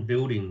Victorian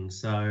building.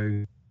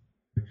 So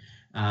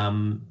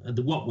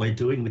what we're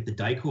doing with the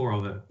decor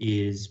of it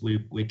is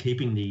we're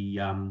keeping the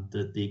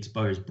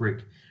exposed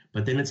brick,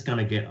 but then it's going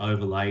to get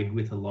overlaid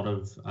with a lot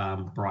of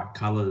bright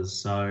colours.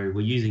 So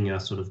we're using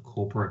our sort of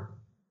corporate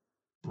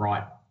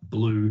bright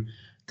blue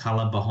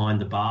colour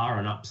behind the bar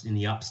and up in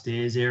the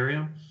upstairs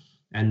area.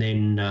 And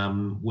then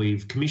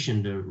we've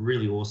commissioned a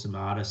really awesome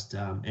artist,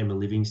 Emma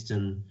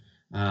Livingston,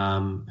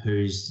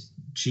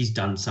 she's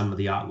done some of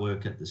the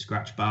artwork at the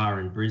Scratch Bar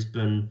in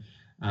Brisbane,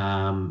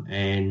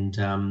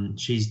 and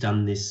she's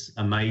done this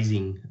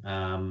amazing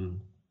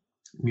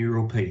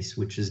mural piece,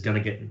 which is going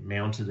to get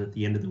mounted at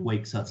the end of the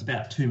week. So it's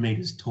about 2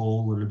 meters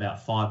tall and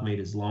about 5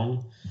 meters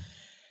long.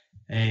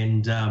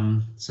 And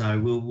so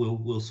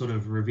we'll sort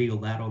of reveal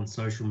that on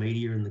social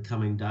media in the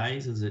coming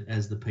days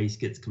as the piece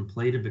gets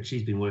completed. But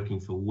she's been working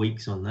for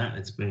weeks on that.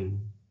 It's been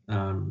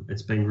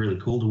really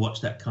cool to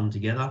watch that come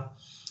together.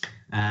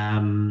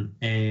 That's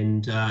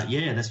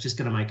just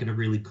going to make it a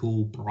really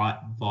cool, bright,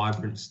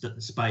 vibrant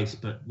space,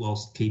 but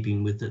whilst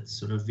keeping with its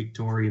sort of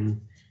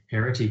Victorian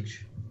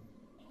heritage.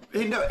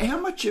 And how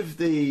much of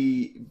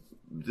the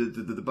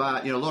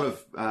bar, a lot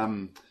of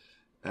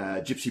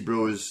gypsy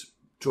brewers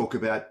talk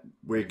about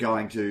we're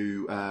going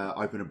to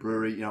open a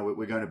brewery,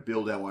 we're going to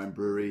build our own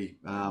brewery.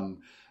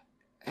 And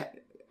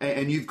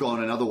you've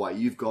gone another way.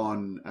 You've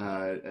gone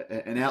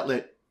an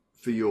outlet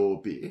for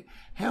your beer.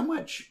 How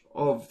much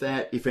of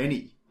that, if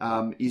any,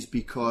 is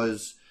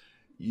because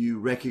you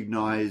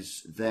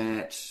recognise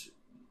that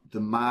the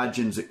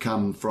margins that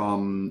come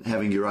from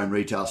having your own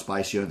retail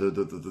space,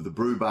 the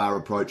brew bar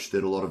approach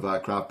that a lot of our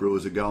craft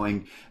brewers are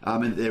going,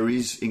 and there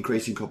is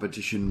increasing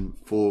competition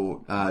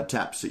for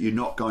taps, that you're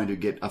not going to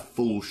get a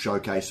full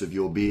showcase of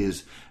your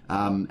beers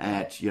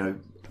at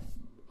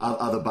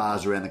other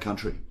bars around the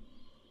country?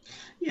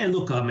 Yeah,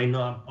 look, I mean,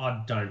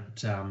 I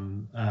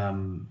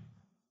don't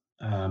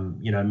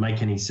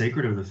make any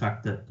secret of the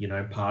fact that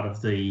part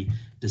of the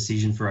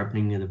decision for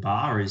opening the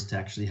bar is to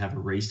actually have a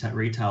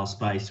retail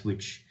space,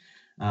 which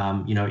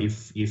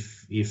if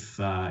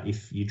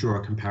you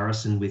draw a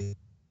comparison with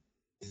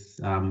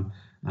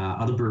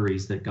other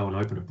breweries that go and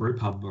open a brew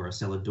pub or a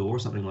cellar door or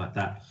something like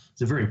that,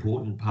 it's a very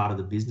important part of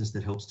the business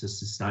that helps to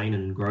sustain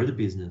and grow the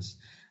business.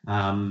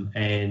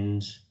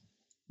 And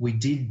we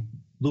did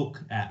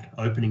look at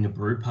opening a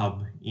brew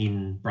pub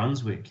in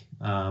Brunswick,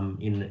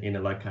 in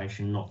a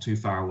location not too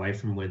far away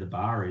from where the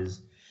bar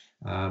is.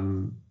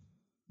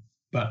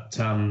 But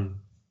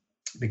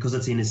because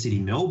it's inner city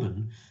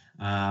Melbourne,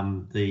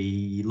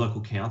 the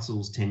local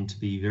councils tend to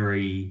be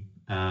very,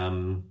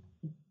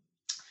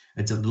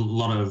 it's a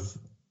lot of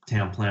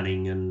town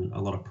planning and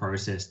a lot of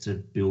process to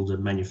build a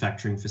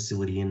manufacturing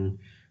facility in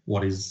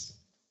what is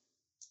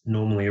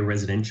normally a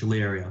residential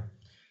area.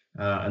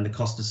 And the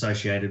cost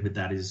associated with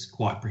that is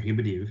quite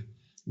prohibitive.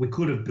 We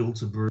could have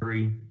built a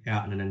brewery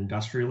out in an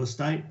industrial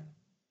estate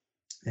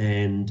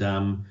and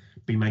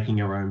be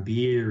making our own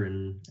beer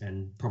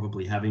and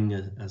probably having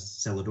a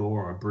cellar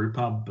door or a brew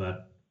pub,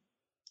 but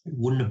it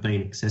wouldn't have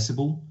been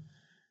accessible.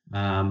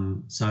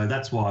 So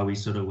that's why we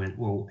sort of went,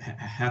 well,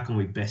 how can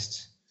we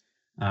best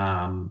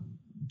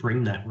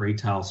bring that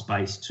retail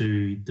space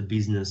to the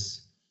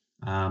business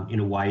in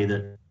a way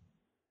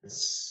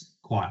that's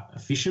quite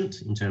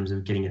efficient in terms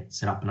of getting it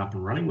set up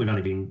and running.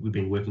 We've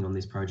been working on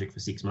this project for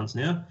 6 months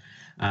now,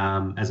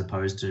 as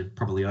opposed to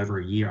probably over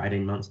a year,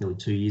 18 months, nearly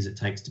 2 years it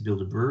takes to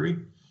build a brewery.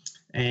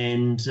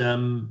 And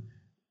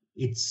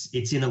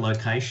it's in a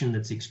location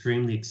that's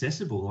extremely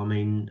accessible. I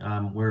mean,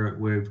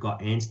 we've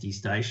got Anstey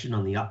Station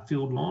on the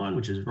Upfield line,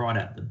 which is right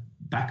at the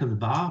back of the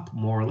bar,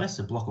 more or less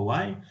a block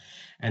away.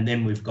 And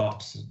then we've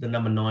got the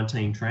number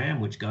 19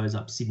 tram, which goes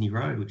up Sydney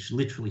Road, which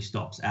literally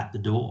stops at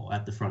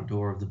the front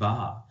door of the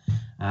bar.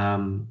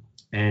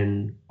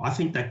 And I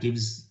think that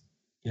gives,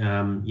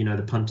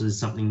 the punters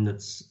something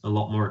that's a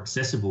lot more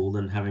accessible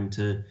than having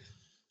to,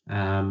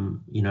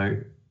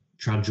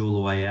 trudge all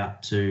the way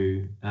out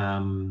to,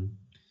 an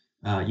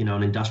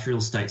industrial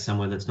estate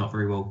somewhere that's not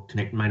very well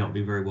connected, may not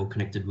be very well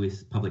connected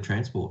with public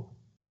transport.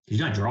 Because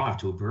you don't drive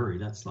to a brewery.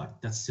 That's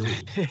silly.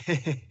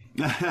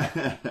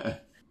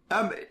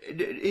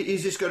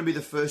 Is this going to be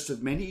the first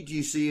of many? Do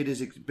you see it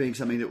as being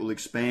something that will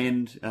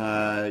expand?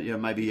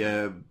 Maybe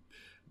a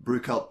Brew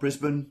Cult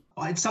Brisbane?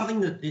 It's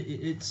something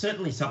it's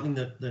certainly something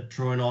that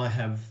Troy and I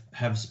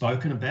have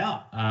spoken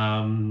about.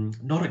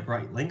 Not at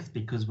great length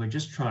because we're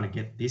just trying to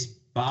get this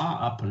bar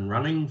up and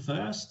running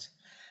first.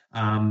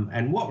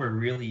 And what we're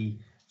really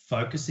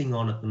focusing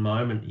on at the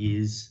moment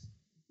is,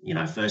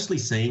 firstly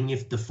seeing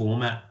if the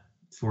format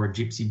for a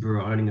gypsy brewer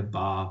owning a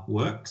bar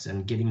works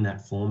and getting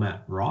that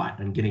format right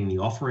and getting the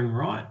offering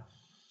right.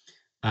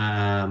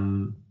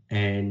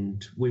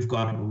 And we've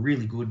got a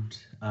really good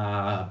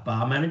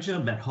bar manager,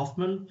 Matt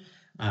Hoffman,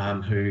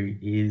 who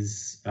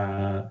is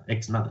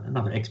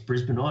another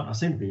ex-Brisbaneite. I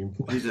seem to be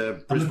He's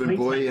a Brisbane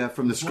boy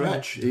from the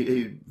Scratch.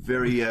 He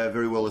very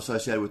well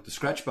associated with the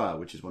Scratch Bar,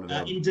 which is one of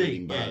our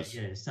leading bars.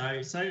 Yeah.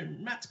 So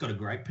Matt's got a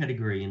great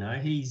pedigree.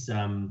 He's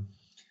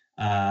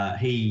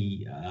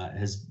he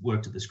has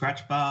worked at the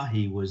Scratch Bar.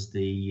 He was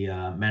the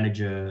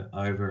manager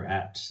over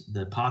at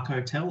the Park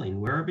Hotel in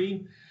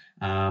Werribee.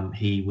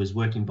 He was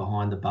working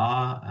behind the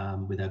bar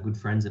with our good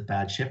friends at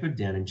Bad Shepherd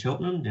down in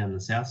Cheltenham, down the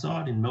south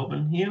side in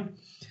Melbourne here.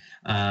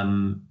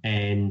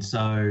 And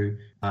so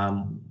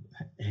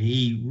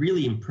he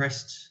really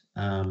impressed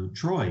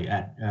Troy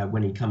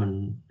when he came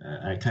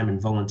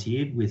and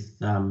volunteered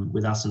with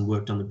us and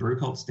worked on the Brew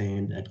Cult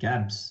stand at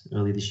Gabs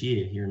early this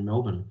year here in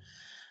Melbourne.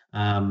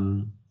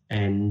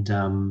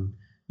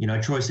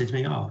 Troy said to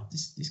me, "Oh,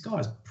 this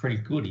guy's pretty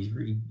good.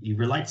 He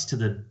relates to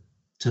the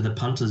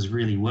punters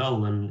really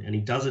well, and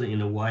he does it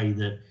in a way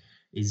that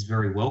is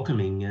very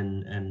welcoming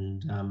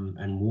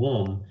and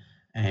warm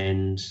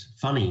and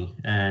funny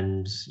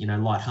and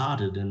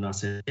lighthearted. And I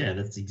said, yeah,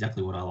 that's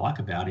exactly what I like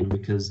about him,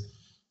 because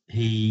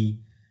he's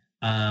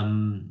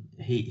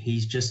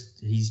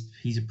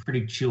a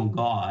pretty chill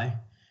guy,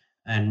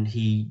 and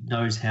he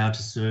knows how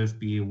to serve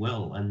beer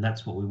well, and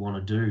that's what we want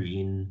to do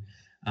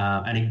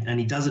and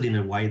he does it in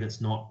a way that's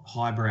not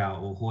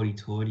highbrow or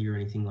hoity-toity or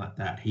anything like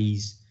that.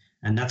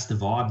 And that's the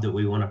vibe that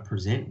we want to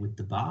present with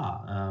the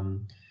bar.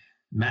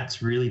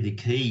 Matt's really the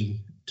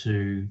key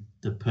to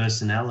the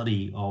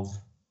personality of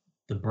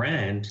the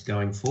brand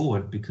going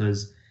forward,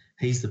 because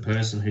he's the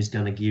person who's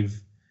going to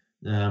give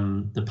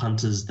the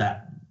punters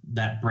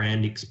that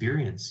brand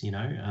experience, in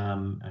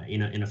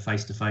a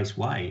face-to-face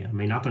way. I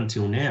mean, up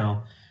until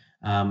now,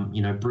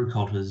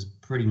 Brewcult has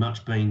pretty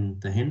much been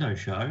the Hendo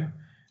show,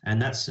 and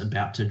that's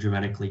about to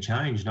dramatically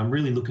change. And I'm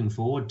really looking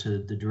forward to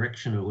the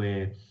direction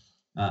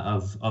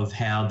of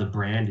how the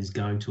brand is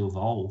going to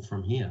evolve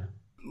from here.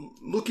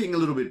 Looking a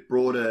little bit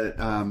broader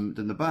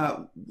than the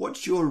bar,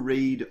 what's your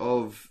read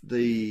of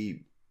the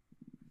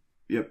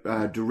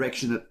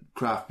direction that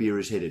craft beer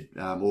is headed,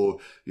 or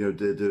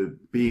the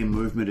beer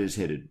movement is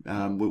headed?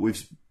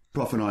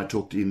 Prof and I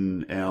talked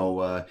in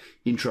our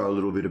intro a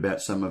little bit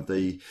about some of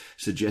the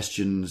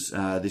suggestions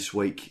this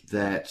week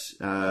that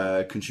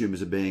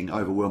consumers are being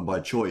overwhelmed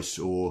by choice,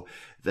 or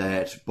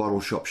that bottle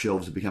shop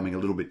shelves are becoming a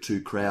little bit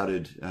too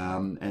crowded,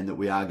 and that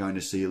we are going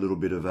to see a little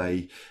bit of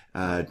a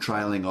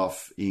trailing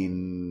off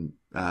in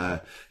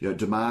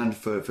demand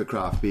for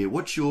craft beer.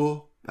 What's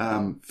your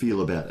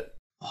feel about it?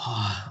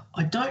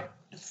 I don't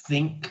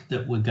think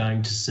that we're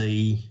going to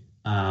see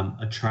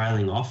a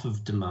trailing off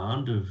of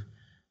demand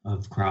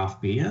of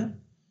craft beer.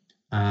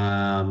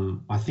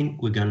 I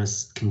think we're going to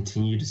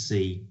continue to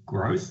see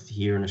growth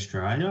here in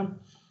Australia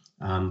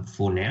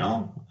for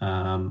now.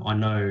 I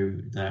know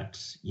that,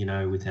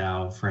 with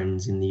our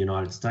friends in the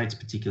United States,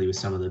 particularly with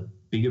some of the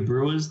bigger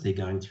brewers, they're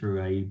going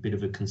through a bit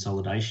of a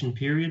consolidation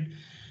period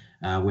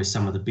where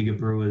some of the bigger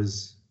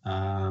brewers,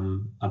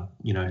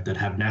 that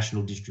have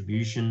national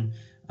distribution,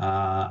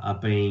 are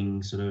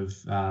being sort of,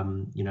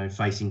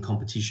 facing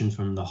competition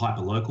from the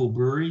hyper-local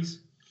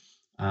breweries.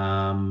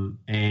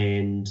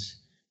 And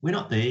we're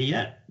not there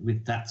yet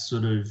with that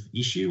sort of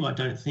issue, I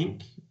don't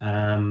think.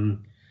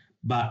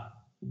 But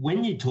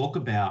when you talk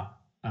about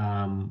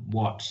when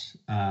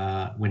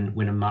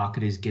a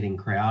market is getting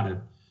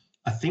crowded,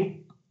 I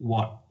think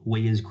what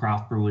we as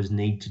craft brewers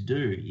need to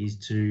do is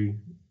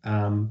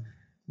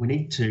we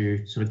need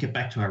to sort of get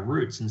back to our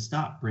roots and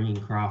start bringing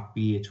craft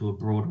beer to a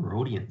broader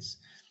audience.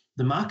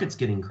 The market's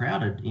getting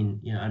crowded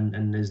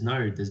and there's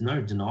no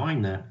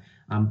denying that.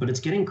 But it's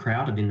getting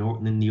crowded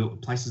in the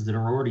places that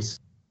are already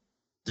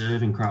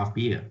serving craft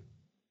beer.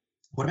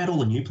 What about all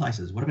the new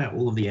places? What about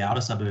all of the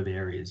outer suburb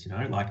areas?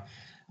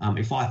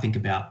 If I think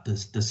about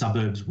the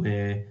suburbs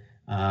where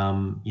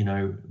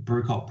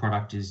Brewcult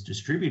product is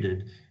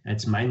distributed,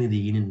 it's mainly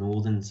the inner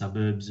northern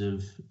suburbs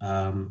of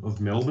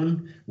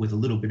Melbourne, with a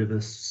little bit of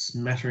a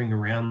smattering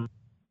around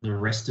the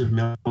rest of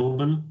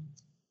Melbourne.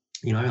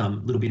 A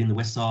little bit in the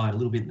west side, a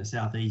little bit in the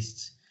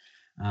southeast.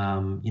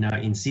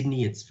 In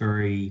Sydney, it's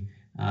very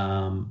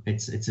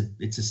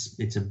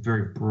it's a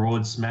very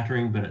broad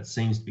smattering, but it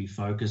seems to be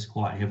focused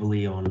quite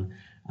heavily on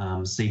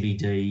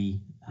CBD,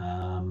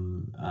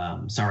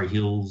 Surrey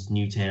Hills,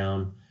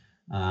 Newtown,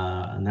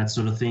 and that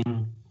sort of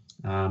thing.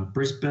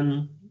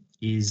 Brisbane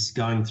is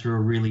going through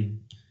a really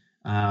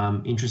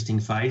interesting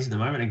phase at the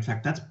moment. In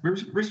fact,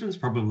 Brisbane's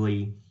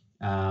probably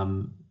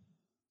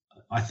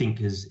I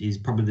think is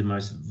probably the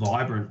most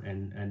vibrant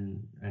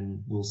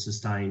and will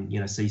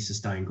sustain, see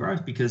sustained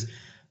growth, because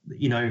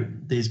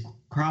there's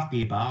craft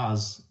beer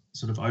bars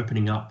sort of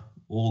opening up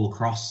all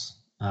across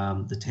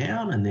the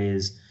town, and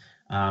there's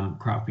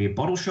craft beer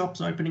bottle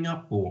shops opening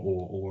up,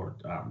 or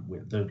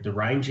the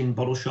range in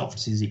bottle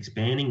shops is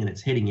expanding, and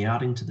it's heading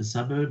out into the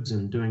suburbs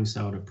and doing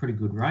so at a pretty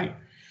good rate.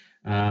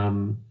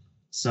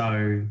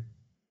 So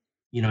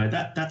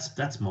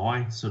that's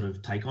my sort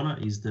of take on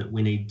it, is that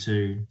we need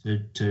to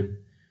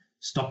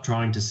stop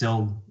trying to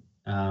sell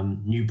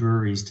new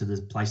breweries to the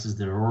places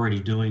that are already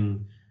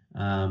doing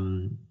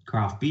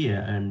craft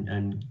beer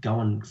and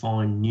go and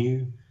find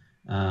new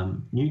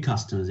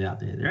customers out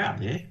there. They're out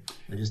there.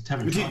 They just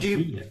haven't tried beer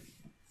yet.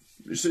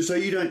 So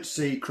you don't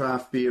see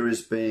craft beer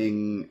as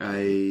being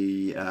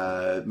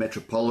a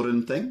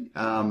metropolitan thing?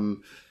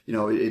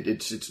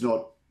 It's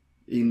not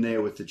in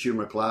there with the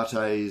turmeric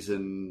lattes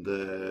and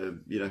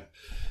the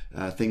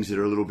things that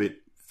are a little bit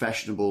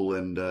fashionable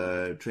and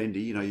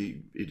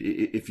trendy.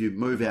 If you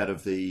move out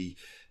of the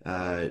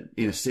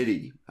inner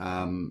city,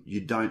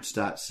 you don't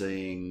start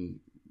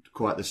seeing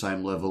quite the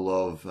same level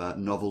of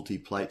novelty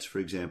plates, for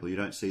example. You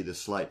don't see the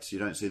slates, you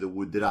don't see the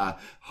wood that are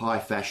high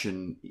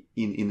fashion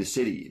in the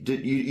city.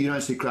 You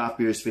don't see craft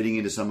beer as fitting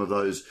into some of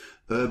those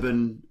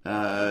urban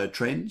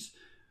trends?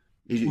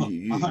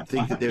 You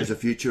think that there's a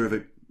future of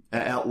it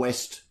out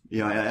west,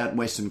 out in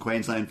Western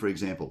Queensland, for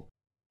example?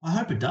 I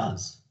hope it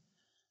does.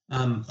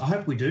 I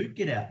hope we do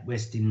get out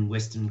west in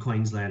Western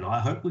Queensland.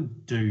 I hope we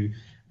do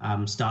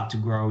start to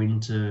grow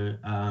into,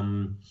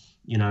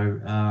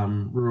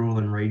 rural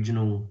and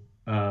regional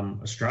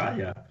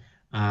Australia,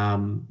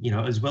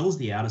 as well as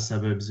the outer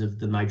suburbs of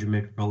the major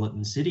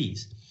metropolitan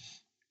cities.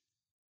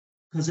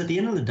 Because at the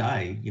end of the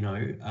day,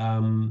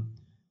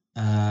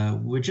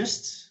 we're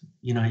just,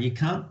 you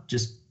can't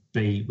just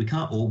we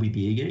can't all be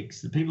beer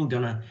geeks. The people are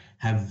going to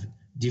have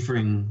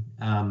differing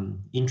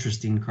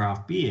interest in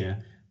craft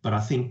beer, but I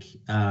think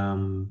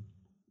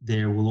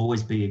there will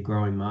always be a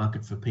growing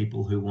market for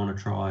people who want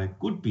to try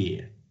good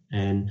beer.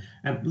 And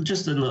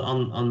just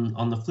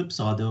on the flip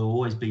side, there will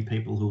always be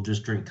people who'll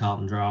just drink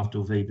Carlton Draft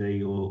or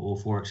VB or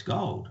Forex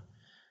Gold.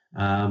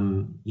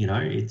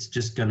 It's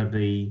just going to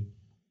be,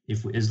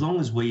 as long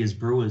as we as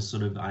brewers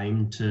sort of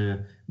aim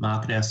to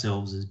market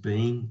ourselves as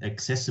being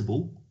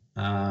accessible,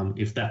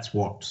 if that's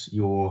what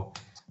your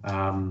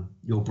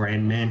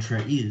brand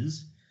mantra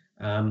is,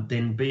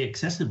 then be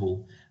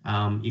accessible.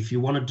 If you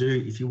want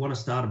to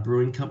start a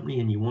brewing company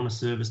and you want to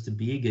service the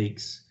beer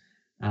geeks,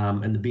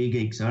 and the beer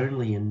geeks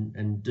only,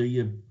 and do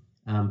your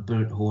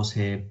burnt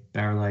horsehair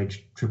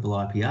barrel-aged triple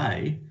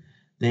IPA,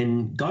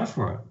 then go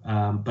for it,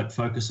 but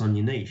focus on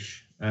your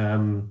niche.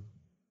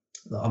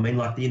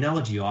 Like the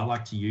analogy I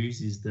like to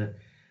use is that,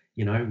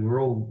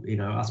 we're all,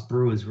 us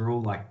brewers, we're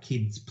all like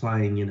kids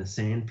playing in a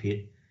sand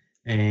pit,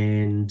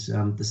 and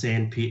the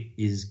sand pit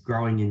is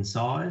growing in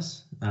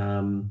size,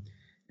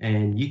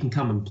 and you can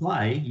come and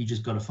play. You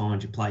just got to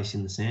find your place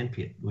in the sand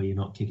pit where you're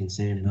not kicking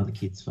sand in other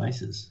kids'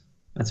 faces.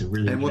 That's a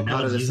really good what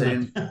part of the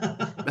analogy,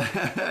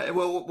 sand?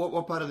 Well,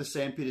 what part of the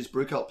sandpit is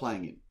Brewcult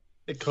playing in?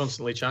 It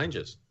constantly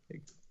changes.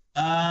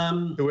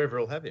 Whoever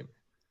will have him.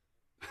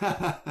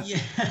 Yeah.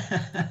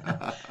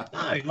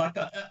 No, like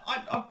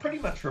I pretty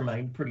much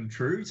remained pretty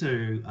true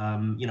to,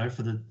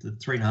 for the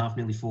 3.5,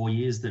 nearly 4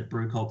 years that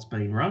Brewcult's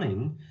been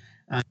running,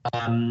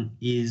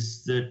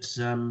 is that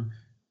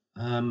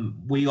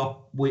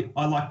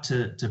I like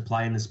to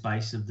play in the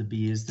space of the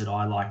beers that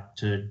I like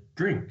to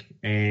drink.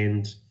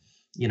 And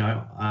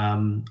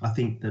I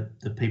think that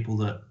the people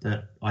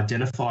that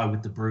identify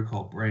with the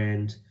Brewcult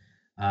brand,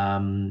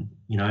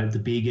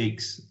 the beer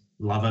geeks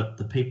love it.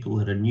 The people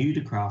that are new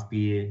to craft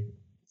beer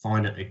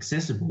find it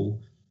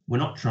accessible. We're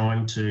not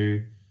trying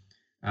to,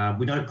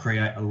 we don't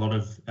create a lot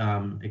of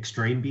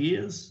extreme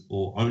beers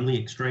or only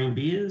extreme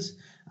beers,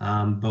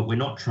 but we're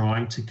not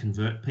trying to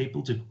convert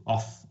people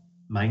off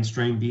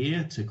mainstream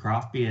beer to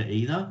craft beer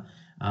either.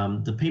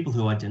 The people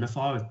who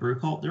identify with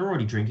Brewcult, they're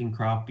already drinking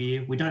craft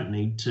beer. We don't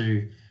need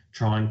to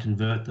try and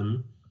convert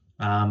them,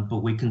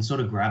 but we can sort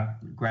of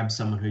grab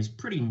someone who's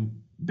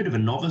bit of a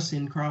novice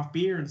in craft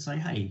beer and say,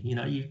 hey,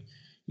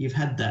 you've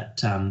had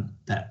that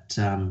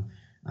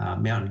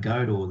Mountain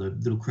Goat or the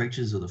Little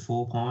Creatures or the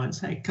Four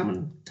Pines. Hey, come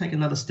and take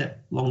another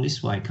step along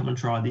this way. Come and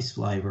try this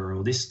flavour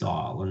or this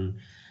style, and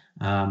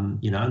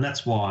and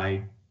that's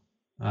why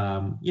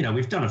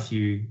we've done a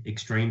few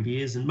extreme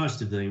beers, and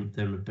most of them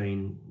have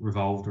been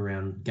revolved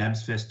around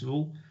Gabs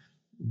Festival.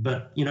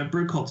 But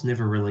Brewcult's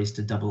never released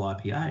a double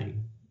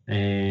IPA.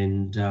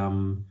 And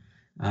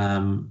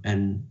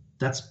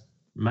that's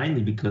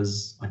mainly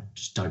because I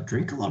just don't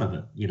drink a lot of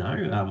it.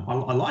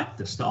 I like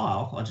the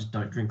style. I just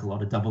don't drink a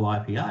lot of double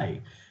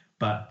IPA.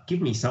 But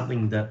give me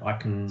something that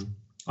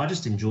I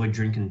just enjoy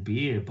drinking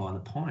beer by the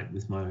pint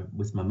with my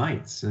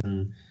mates,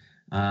 and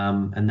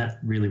that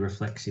really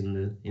reflects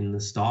in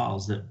the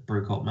styles that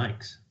Brewcult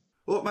makes.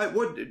 Well, mate,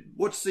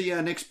 what's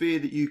the next beer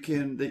that you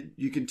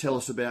can tell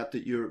us about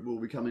that will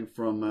be coming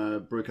from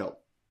Brewcult?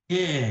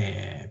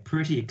 Yeah,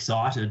 pretty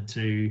excited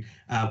to.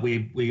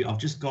 I've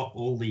just got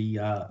all the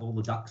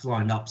ducks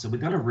lined up, so we're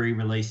going to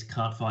re-release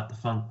Can't Fight the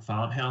Funk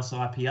Farmhouse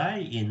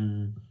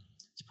IPA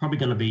it's probably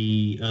going to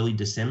be early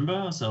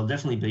December, so it'll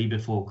definitely be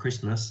before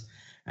Christmas.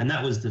 And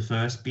that was the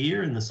first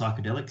beer in the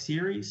psychedelic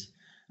series.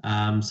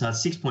 So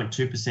it's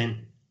 6.2%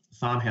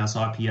 Farmhouse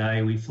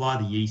IPA. We fly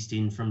the yeast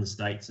in from the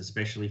States,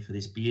 especially for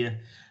this beer,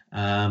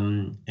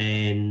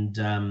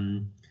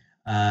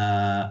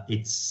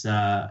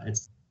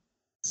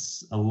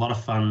 it's a lot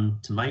of fun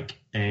to make,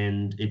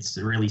 and it's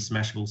a really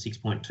smashable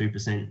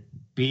 6.2%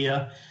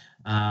 beer.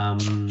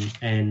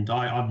 And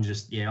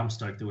I'm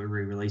stoked that we're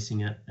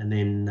re-releasing it. And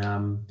then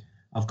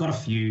I've got a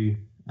few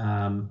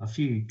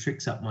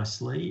tricks up my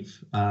sleeve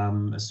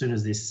as soon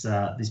as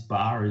this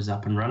bar is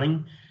up and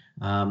running.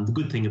 The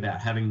good thing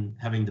about having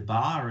the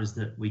bar is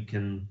that we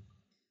can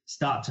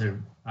start to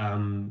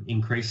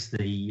increase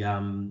the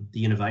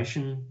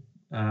innovation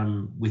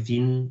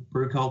within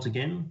Brewcult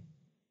again.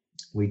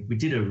 We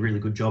did a really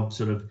good job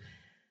sort of,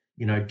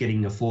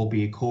 getting a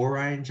 4-beer core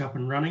range up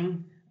and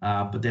running,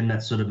 but then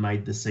that sort of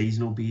made the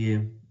seasonal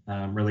beer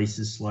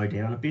releases slow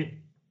down a bit.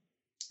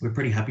 We're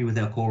pretty happy with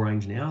our core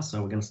range now,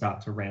 so we're going to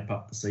start to ramp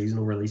up the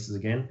seasonal releases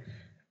again.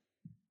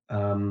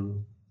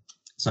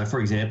 So, for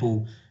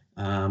example,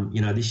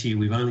 this year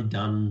we've only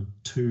done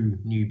 2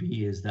 new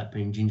beers, that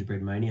being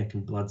Gingerbread Maniac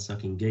and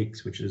Blood-Sucking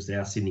Geeks, which is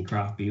our Sydney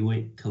Craft Beer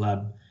Week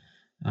collab,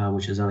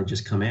 which has only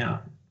just come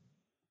out.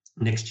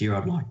 Next year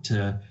I'd like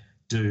to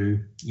do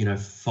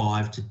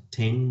 5 to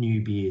 10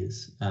 new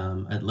beers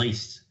at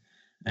least,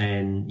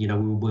 and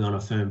we'll be on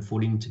a firm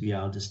footing to be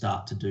able to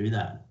start to do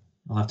that.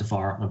 I'll have to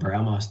fire up my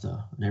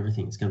Brewmaster and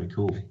everything. It's going to be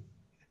cool.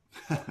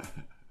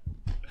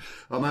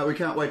 Oh, mate, we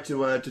can't wait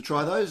to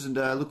try those, and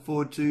look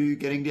forward to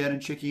getting down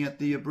and checking out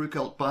the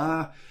Brewcult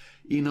bar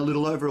in a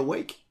little over a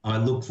week. I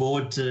look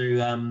forward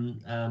to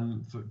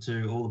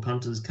all the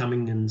punters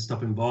coming and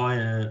stopping by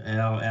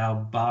our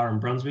bar in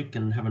Brunswick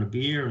and having a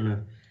beer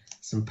and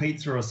some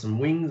pizza or some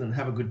wings and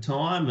have a good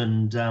time.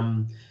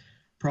 And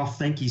Prof,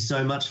 thank you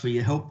so much for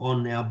your help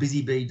on our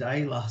Busy Bee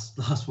Day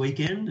last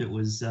weekend. It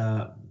was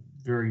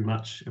very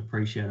much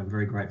appreciated. I'm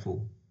very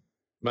grateful.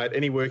 Mate,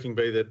 any working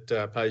bee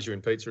that pays you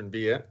in pizza and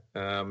beer,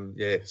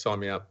 sign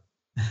me up.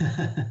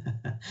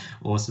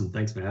 Awesome.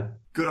 Thanks, man.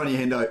 Good on you,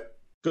 Hendo.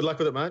 Good luck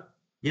with it, mate.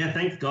 Yeah,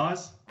 thanks,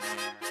 guys.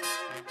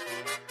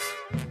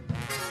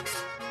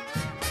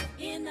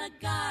 In a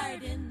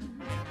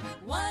garden,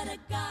 what a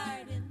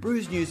garden.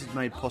 Brews News is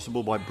made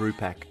possible by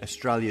Brewpack,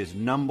 Australia's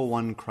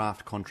 #1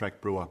 craft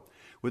contract brewer.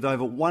 With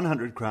over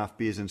 100 craft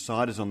beers and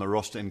ciders on the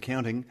roster and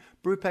counting,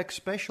 Brewpack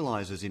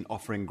specialises in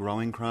offering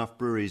growing craft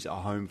breweries a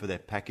home for their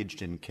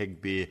packaged and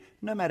kegged beer,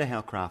 no matter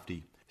how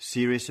crafty.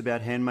 Serious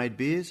about handmade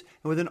beers,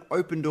 and with an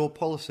open-door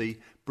policy,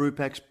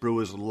 Brewpack's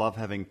brewers love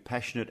having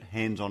passionate,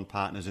 hands-on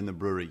partners in the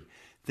brewery.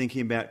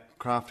 Thinking about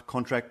craft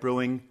contract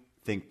brewing?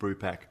 Think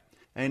Brewpack.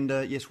 And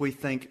yes, we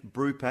thank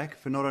Brewpack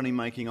for not only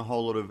making a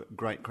whole lot of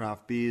great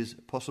craft beers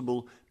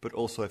possible, but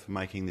also for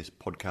making this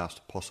podcast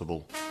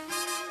possible.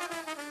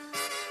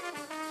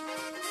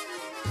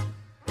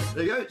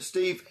 There you go,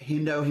 Steve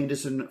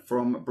Henderson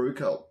from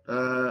Brewcult.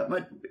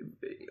 Mate,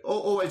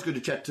 always good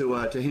to chat to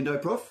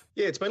Hendo, Prof.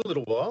 Yeah, it's been a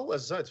little while.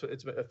 As I say,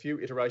 it's a few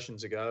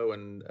iterations ago,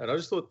 and I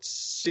just thought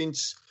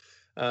since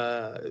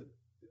the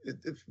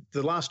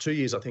last 2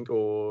 years, I think,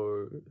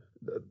 or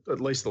at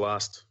least the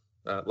last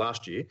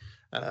year,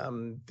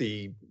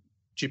 the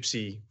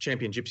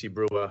Champion Gypsy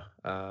Brewer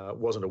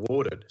wasn't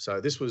awarded.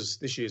 So this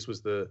year's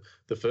was the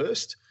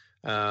first,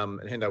 and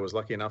Hendo was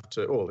lucky enough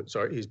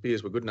his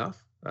beers were good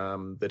enough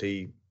that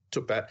he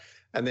took that.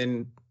 And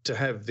then to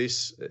have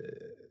this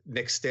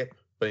next step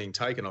being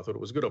taken, I thought it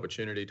was a good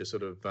opportunity to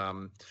sort of,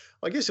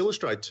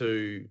 illustrate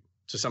to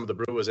some of the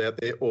brewers out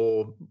there,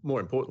 or more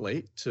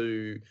importantly,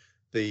 to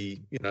the,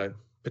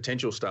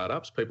 potential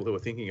startups, people who are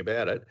thinking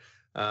about it,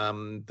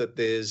 that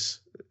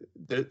there's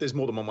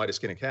more than one way to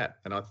skin a cat.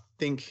 And I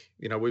think,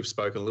 we've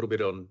spoken a little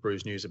bit on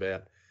Brews News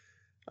about,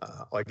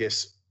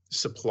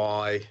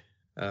 supply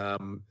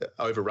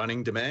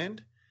overrunning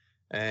demand.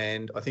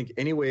 And I think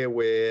anywhere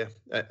where,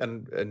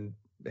 and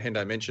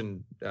Hendo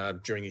mentioned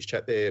during his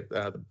chat there,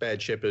 the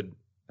Bad Shepherd,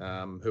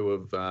 who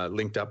have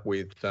linked up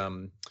with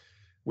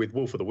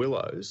Wolf of the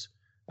Willows.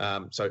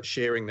 So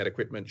sharing that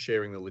equipment,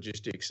 sharing the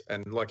logistics,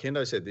 and like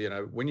Hendo said,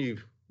 when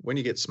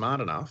you get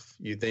smart enough,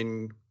 you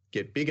then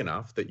get big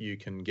enough that you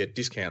can get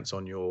discounts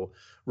on your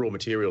raw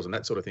materials and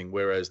that sort of thing.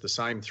 Whereas the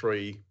same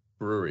three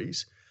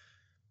breweries,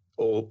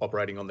 all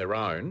operating on their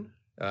own,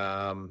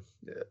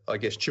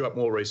 chew up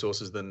more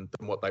resources than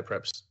what they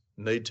perhaps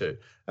need to.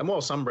 And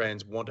while some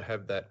brands want to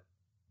have that,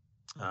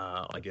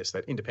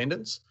 that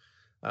independence,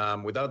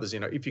 with others,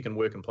 if you can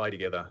work and play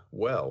together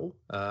well,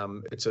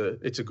 it's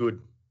a good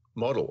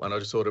model. And I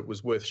just thought it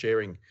was worth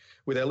sharing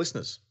with our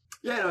listeners.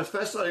 Yeah, no, it's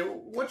fascinating.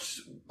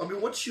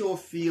 What's your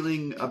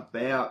feeling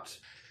about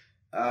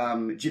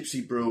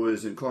gypsy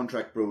brewers and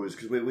contract brewers?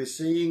 Because we're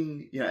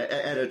seeing,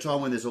 at a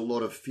time when there's a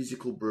lot of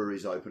physical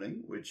breweries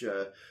opening, which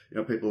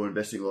people are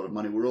investing a lot of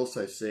money. We're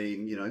also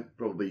seeing,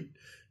 probably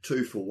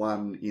 2 for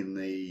 1 in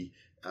the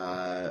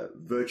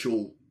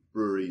virtual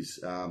breweries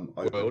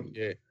opening. World,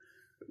 yeah.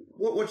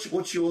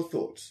 What's your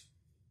thoughts?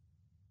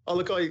 Oh,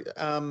 look, I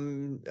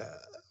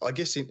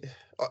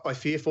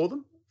fear for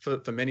them,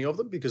 for many of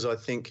them, because I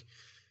think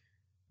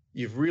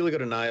you've really got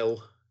to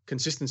nail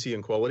consistency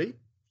and quality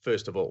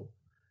first of all.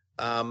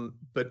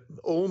 But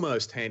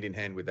almost hand in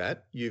hand with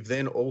that, you've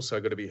then also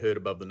got to be heard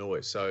above the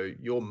noise. So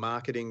your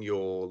marketing,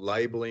 your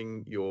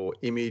labeling, your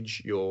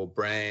image, your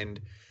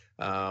brand,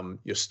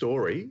 your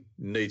story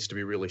needs to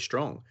be really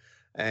strong.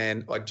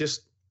 And I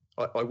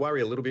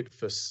worry a little bit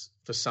for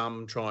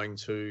some trying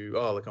to,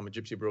 look, I'm a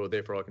gypsy brewer,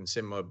 therefore I can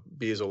send my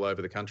beers all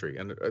over the country.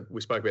 And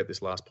we spoke about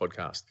this last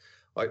podcast.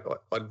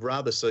 I'd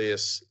rather see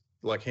us,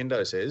 like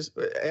Hendo says,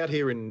 out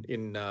here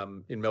in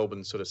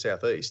Melbourne, sort of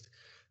southeast.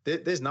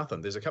 There's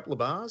nothing. There's a couple of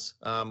bars.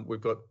 We've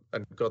got,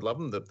 and God love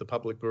them, the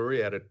public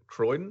brewery out at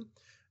Croydon.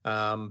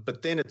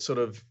 But then it's sort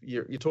of,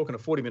 you're talking a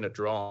 40-minute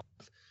drive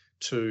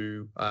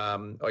to,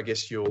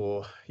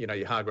 your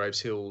Hargraves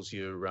Hills,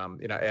 you're,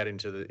 out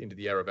into the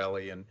Yarra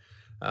Valley and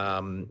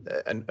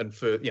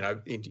for,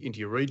 into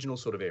your regional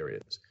sort of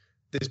areas.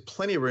 There's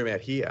plenty of room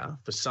out here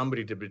for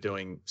somebody to be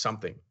doing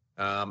something.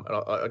 And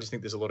I just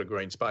think there's a lot of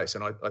green space.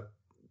 And I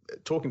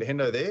talking to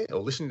Hendo there,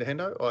 or listening to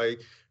Hendo, I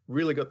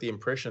really got the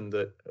impression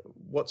that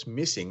what's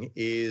missing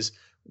is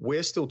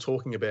we're still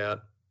talking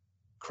about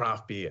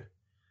craft beer,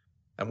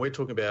 and we're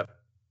talking about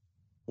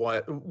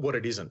what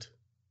it isn't,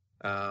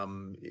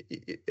 and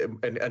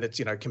it's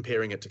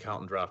comparing it to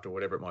Carlton Draft or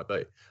whatever it might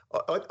be.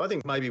 I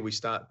think maybe we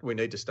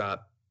need to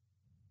start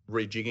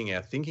rejigging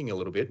our thinking a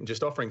little bit and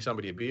just offering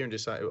somebody a beer and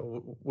just say,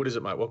 what is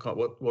it, mate? What kind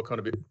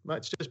of beer? Mate,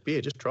 it's just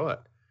beer. Just try it.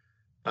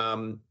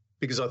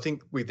 Because I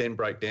think we then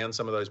break down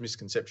some of those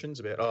misconceptions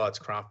about, it's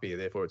craft beer,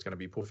 therefore it's going to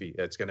be puffy,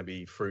 it's going to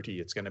be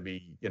fruity, it's going to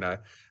be,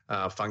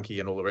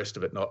 funky and all the rest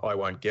of it, and I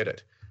won't get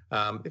it.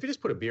 If you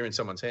just put a beer in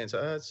someone's hands,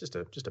 it's just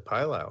a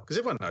pale ale, because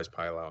everyone knows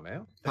pale ale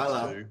now. Pale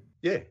ale?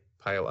 Yeah,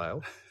 pale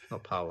ale,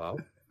 not pale ale.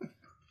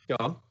 Go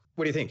on.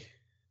 What do you think?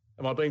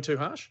 Am I being too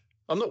harsh?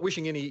 I'm not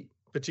wishing any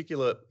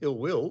particular ill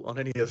will on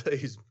any of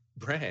these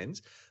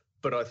brands,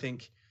 but I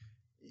think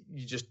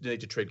you just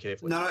need to tread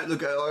carefully. No,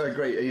 look, I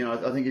agree.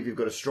 I think if you've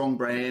got a strong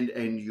brand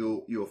and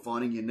you're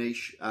finding your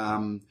niche,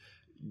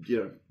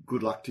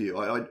 good luck to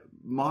you.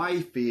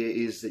 My fear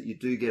is that you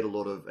do get a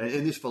lot of,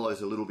 and this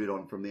follows a little bit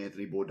on from the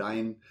Anthony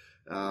Bourdain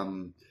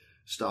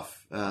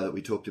stuff that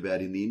we talked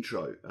about in the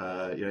intro.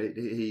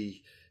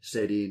 He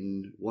said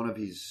in one of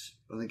his,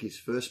 I think his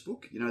first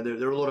book,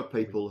 there are a lot of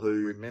people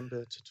who...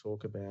 Remember to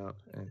talk about...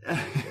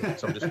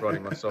 So I'm just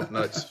writing myself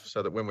notes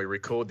so that when we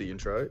record the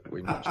intro,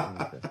 we mention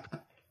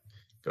that.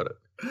 Got it.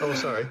 Oh,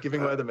 sorry,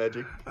 giving away the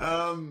magic.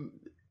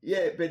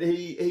 But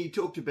he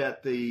talked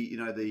about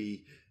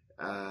the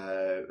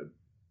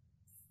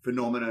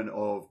phenomenon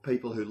of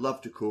people who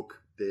love to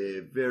cook.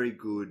 They're very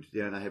good.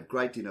 They have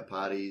great dinner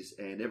parties,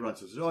 and everyone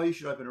says, you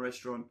should open a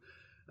restaurant.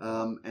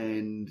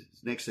 And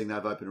next thing,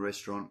 they've opened a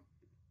restaurant.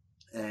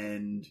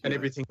 And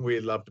everything we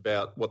loved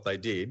about what they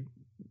did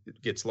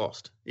gets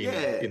lost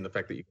in the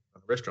fact that you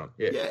run a restaurant.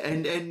 Yeah,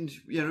 and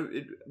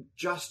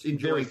just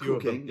enjoying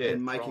cooking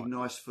and making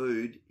nice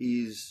food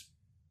is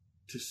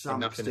to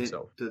some extent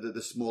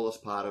the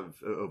smallest part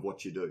of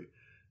what you do.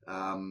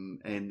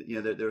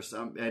 There are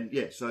some,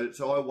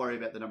 so I worry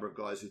about the number of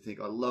guys who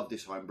think, I love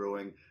this home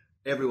brewing,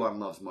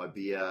 everyone loves my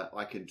beer,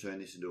 I can turn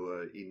this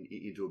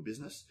into a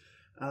business.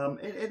 And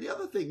the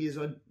other thing is,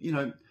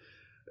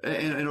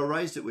 and I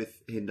raised it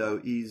with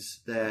Hendo,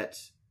 is that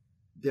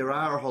there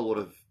are a whole lot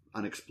of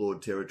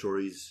unexplored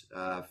territories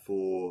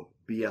for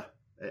beer,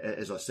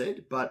 as I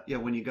said. But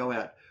when you go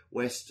out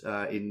west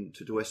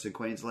to Western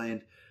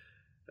Queensland,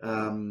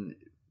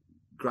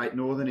 Great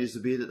Northern is the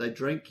beer that they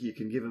drink. You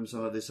can give them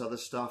some of this other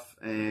stuff,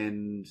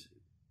 and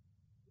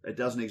it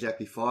doesn't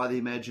exactly fire the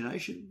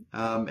imagination.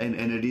 And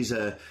it is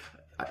a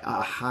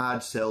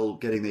hard sell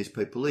getting these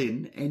people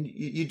in. And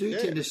you do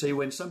tend to see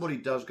when somebody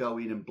does go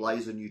in and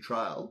blaze a new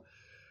trail,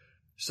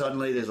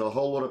 suddenly there's a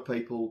whole lot of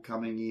people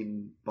coming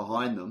in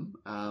behind them.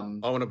 I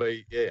want to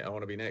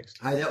be next.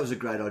 Hey, that was a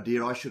great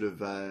idea. I should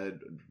have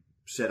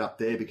set up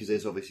there, because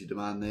there's obviously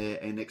demand there.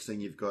 And next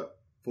thing, you've got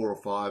 4 or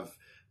 5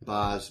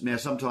 bars. Now,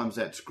 sometimes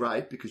that's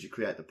great because you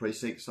create the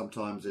precinct.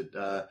 Sometimes it,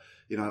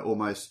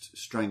 almost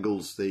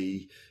strangles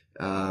the...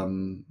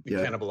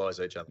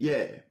 cannibalize each other.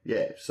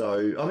 Yeah.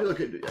 So, I mean,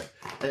 look,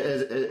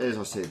 as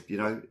I said,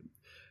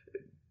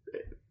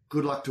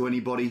 good luck to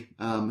anybody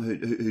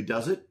who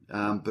does it,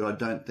 but I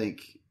don't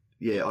think,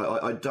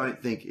 I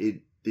don't think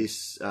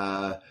this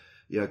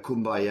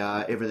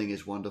kumbaya, everything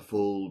is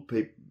wonderful.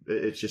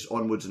 It's just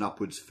onwards and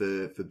upwards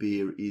for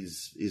beer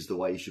is the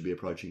way you should be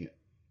approaching it.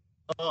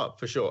 Oh,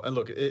 for sure. And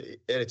look, at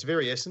its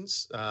very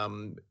essence,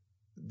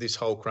 this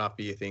whole craft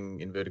beer thing,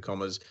 inverted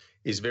commas,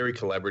 is very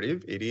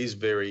collaborative. It is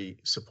very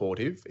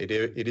supportive. It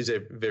is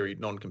a very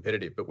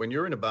non-competitive. But when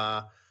you're in a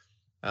bar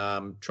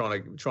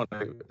trying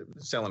to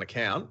sell an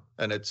account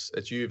and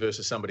it's you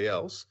versus somebody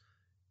else,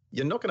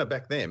 you're not going to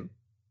back them.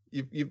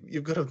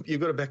 You've got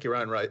to back your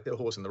own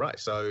horse in the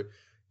race. So,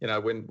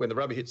 when the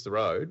rubber hits the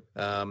road,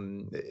 at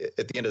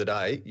the end of the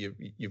day,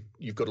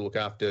 you've got to look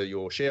after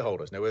your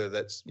shareholders. Now, whether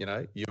that's you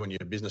and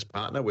your business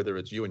partner, whether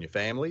it's you and your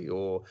family,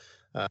 or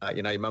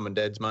your mum and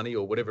dad's money,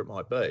 or whatever it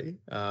might be,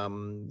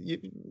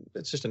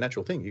 it's just a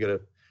natural thing. You got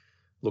to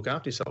look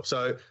after yourself.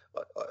 So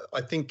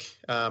I think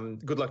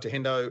good luck to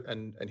Hendo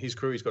and his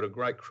crew. He's got a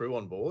great crew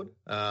on board.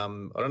 I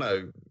don't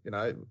know,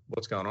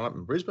 what's going on up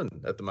in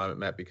Brisbane at the moment,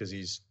 Matt, because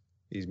his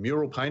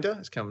mural painter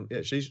has come.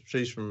 Yeah,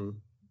 she's from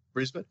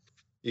Brisbane.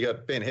 You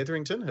got Ben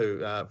Hetherington, who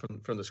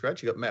from the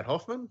scratch. You got Matt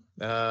Hoffman.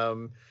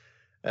 They've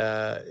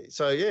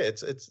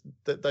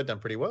done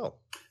pretty well.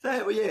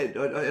 And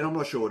I'm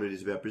not sure what it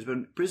is about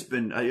Brisbane.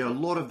 Brisbane, a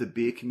lot of the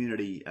beer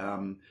community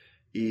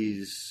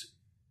is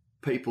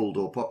peopled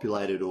or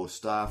populated or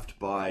staffed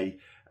by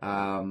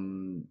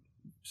some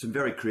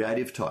very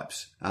creative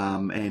types.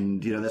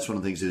 And that's one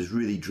of the things that has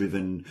really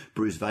driven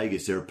Brews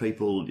Vegas. There are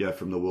people,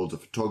 from the worlds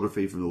of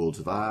photography, from the worlds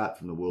of art,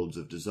 from the worlds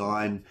of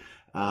design,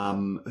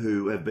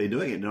 who have been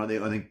doing it. And I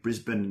think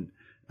Brisbane,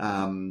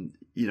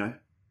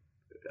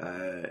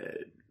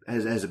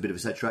 has a bit of a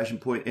saturation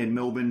point, and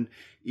Melbourne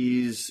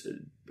is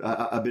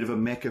a bit of a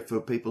mecca for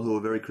people who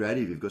are very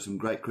creative. You've got some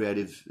great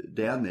creatives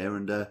down there,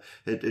 and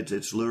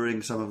it's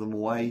luring some of them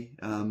away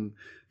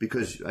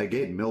because,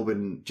 again,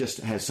 Melbourne just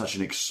has such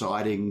an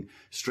exciting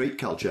street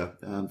culture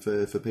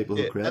for people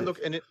who are creative.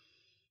 And look,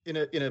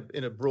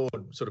 in a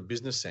broad sort of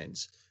business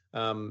sense,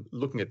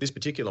 looking at this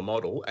particular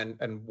model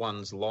and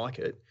ones like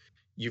it,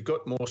 you've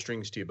got more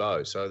strings to your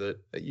bow, so that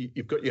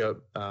you've got your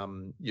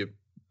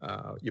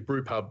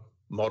brew pub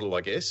model,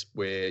 I guess,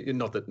 where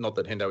not that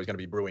Hendo is going to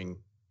be brewing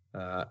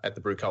at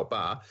the Brew Cult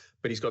bar,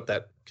 but he's got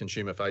that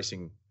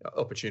consumer-facing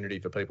opportunity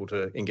for people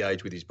to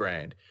engage with his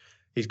brand.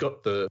 He's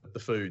got the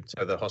food,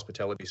 so the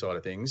hospitality side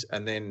of things,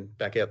 and then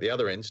back out the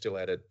other end, still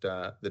out at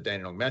the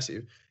Dandenong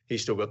Massive,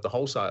 he's still got the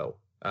wholesale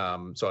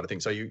side of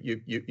things. So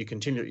you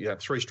continue, you have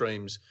three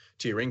streams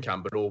to your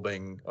income, but all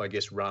being, I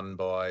guess, run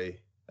by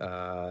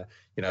the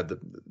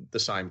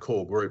same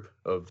core group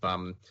of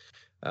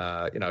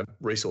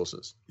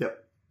resources.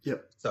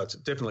 Yep. So it's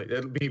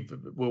definitely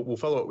we'll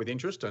follow it with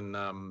interest, and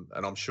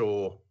I'm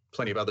sure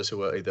plenty of others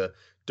who are either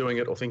doing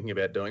it or thinking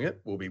about doing it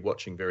will be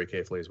watching very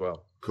carefully as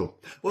well. Cool.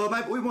 Well,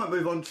 mate, we might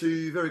move on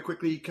to very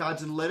quickly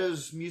cards and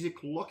letters. Music,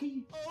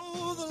 Lockie.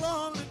 Oh, the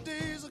lonely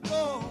days are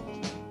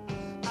gone.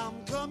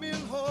 I'm coming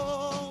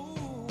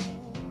home.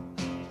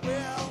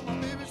 Well, my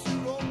baby, she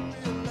wrote me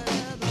a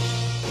letter.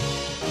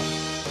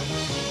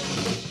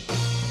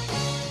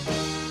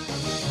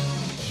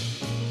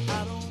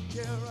 I don't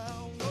care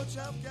how much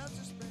I've got to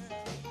spend.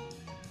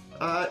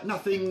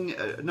 Nothing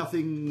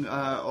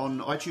on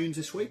iTunes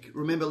this week.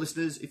 Remember,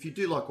 listeners, if you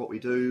do like what we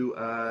do,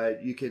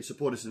 you can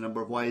support us in a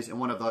number of ways, and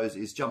one of those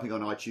is jumping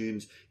on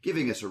iTunes,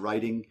 giving us a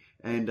rating,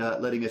 and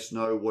letting us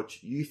know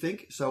what you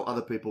think so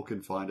other people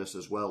can find us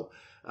as well.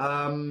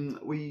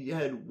 We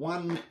had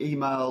one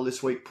email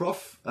this week,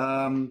 Prof,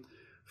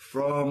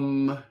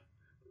 from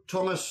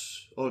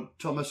Thomas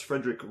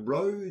Frederick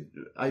Rowe,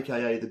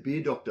 aka the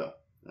Beer Doctor.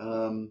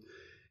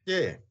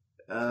 It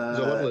was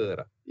a lovely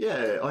letter.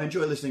 Yeah, I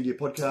enjoy listening to your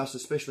podcast,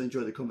 especially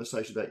enjoy the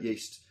conversation about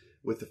yeast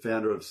with the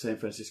founder of San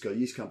Francisco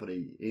Yeast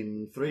Company.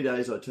 In 3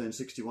 days, I turned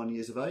 61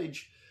 years of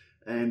age,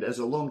 and as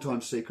a long-time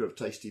seeker of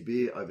tasty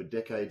beer over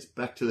decades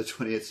back to the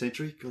 20th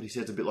century, God, he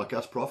sounds a bit like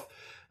us, Prof,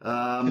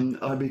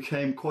 I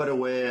became quite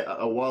aware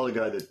a while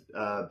ago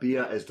that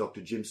beer, as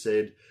Dr. Jim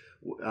said,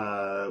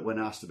 when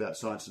asked about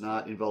science and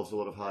art, involves a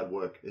lot of hard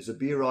work. As a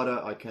beer writer,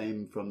 I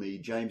came from the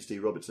James D.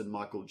 Robertson,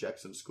 Michael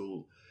Jackson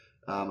school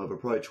of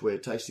approach, where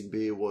tasting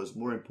beer was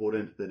more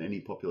important than any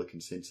popular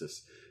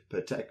consensus,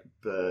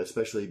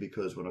 especially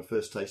because when I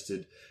first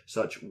tasted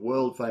such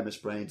world-famous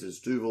brands as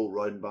Duvel,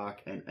 Rodenbach,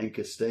 and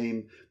Anchor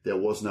Steam, there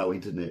was no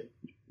internet.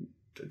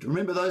 Do you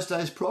remember those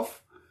days,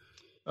 Prof?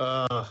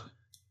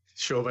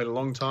 Sure been a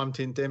long time,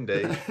 Tint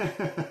MD.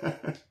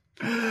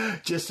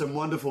 Just some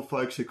wonderful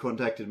folks who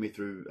contacted me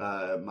through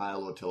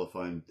mail or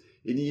telephone.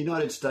 In the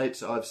United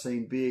States, I've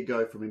seen beer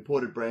go from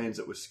imported brands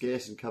that were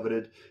scarce and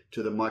coveted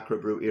to the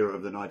microbrew era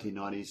of the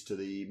 1990s to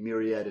the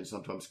myriad and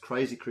sometimes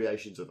crazy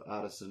creations of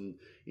artisan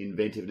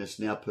inventiveness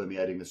now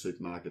permeating the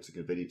supermarkets and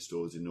convenience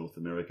stores in North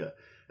America.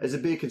 As a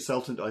beer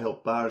consultant, I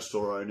help bar and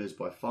store owners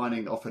by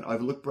finding often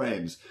overlooked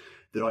brands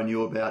that I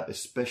knew about,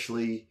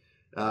 especially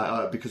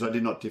because I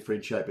did not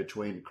differentiate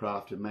between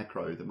craft and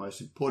macro. The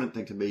most important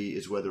thing to me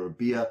is whether a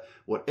beer,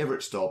 whatever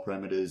its style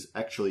parameters,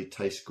 actually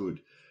tastes good.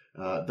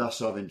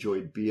 Thus, I've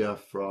enjoyed beer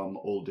from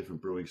all different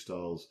brewing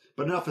styles.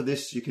 But enough of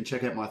this. You can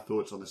check out my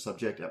thoughts on the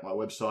subject at my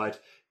website,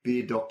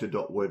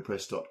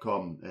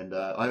 beerdoctor.wordpress.com. And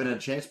I haven't had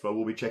a chance, but I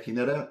will be checking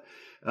that out.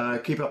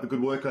 Keep up the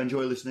good work. I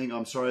enjoy listening.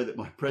 I'm sorry that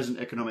my present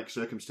economic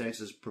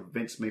circumstances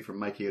prevents me from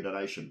making a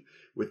donation.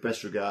 With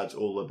best regards,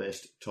 all the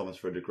best, Thomas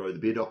Frederick Rowe, the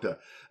Beer Doctor.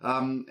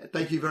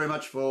 Thank you very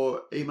much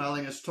for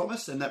emailing us,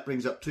 Thomas. And that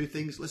brings up two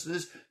things,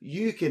 listeners.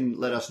 You can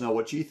let us know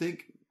what you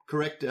think.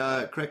 Correct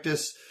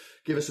us.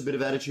 Give us a bit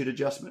of attitude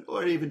adjustment,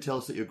 or even tell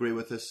us that you agree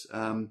with us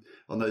on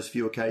those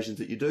few occasions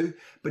that you do.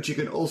 But you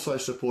can also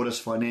support us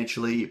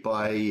financially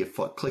by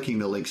clicking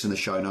the links in the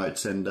show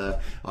notes and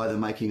either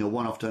making a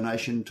one-off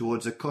donation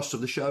towards the cost of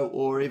the show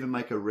or even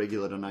make a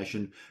regular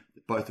donation,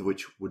 both of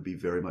which would be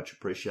very much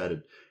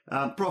appreciated.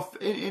 Prof,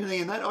 anything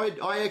in that?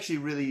 I actually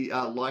really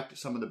liked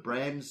some of the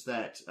brands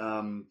that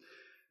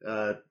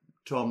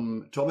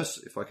Thomas,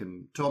 if I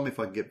can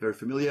get very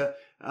familiar,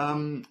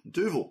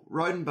 Duvel,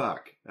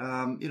 Rodenbach,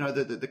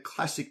 the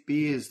classic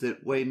beers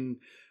that when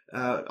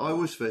I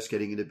was first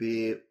getting into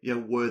beer,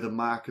 were the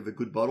mark of a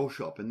good bottle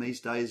shop, and these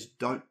days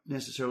don't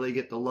necessarily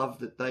get the love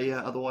that they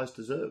otherwise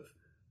deserve.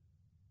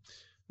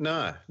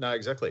 No,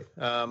 exactly.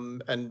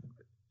 And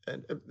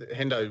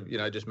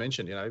Hendo, just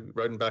mentioned,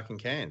 Rodenbach in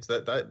cans.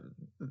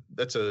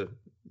 That's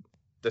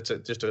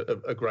just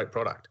a great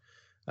product.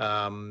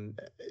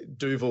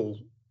 Duvel,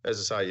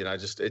 as I say,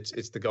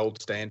 it's the gold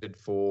standard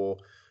for,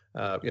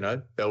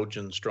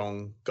 Belgian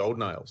strong gold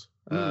nails.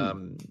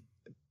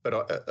 But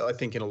I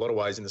think in a lot of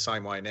ways, in the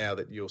same way now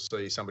that you'll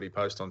see somebody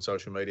post on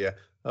social media,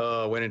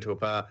 I went into a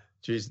bar,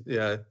 geez,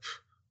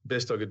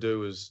 best I could do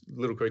was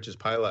Little Creatures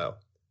Pale Ale,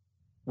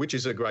 which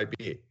is a great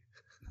beer.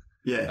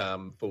 Yeah.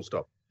 Full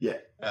stop. Yeah.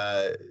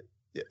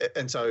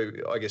 And so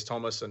I guess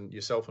Thomas and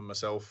yourself and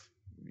myself,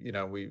 you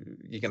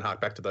can hark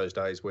back to those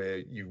days where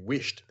you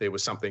wished there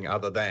was something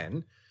other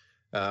than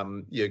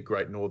your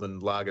Great Northern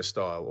Lager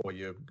style, or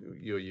your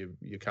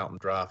Carlton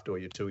Draft, or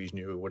your Tooheys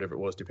New, or whatever it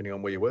was, depending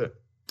on where you were.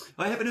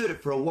 I haven't heard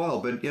it for a while,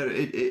 but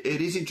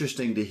it is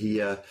interesting to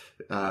hear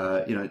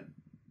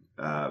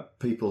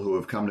people who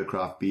have come to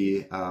craft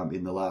beer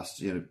in the last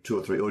 2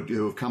 or 3, or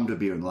who have come to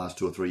beer in the last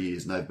 2 or 3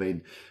 years, and they've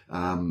been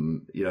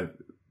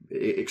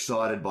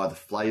excited by the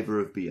flavour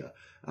of beer,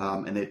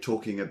 and they're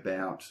talking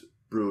about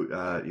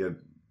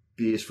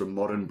beers from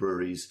modern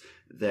breweries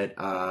that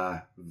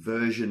are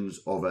versions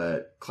of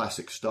a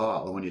classic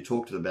style, and when you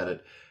talk to them about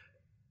it,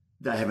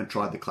 they haven't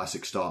tried the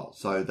classic style.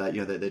 So that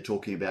they're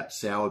talking about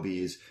sour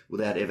beers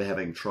without ever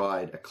having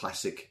tried a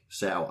classic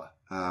sour.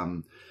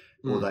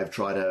 Or they've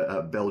tried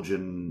a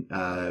Belgian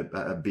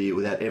a beer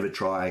without ever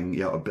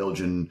trying a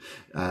Belgian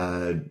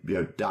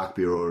dark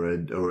beer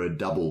or a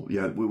double,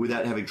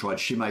 without having tried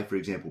Chimay, for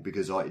example,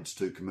 because it's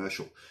too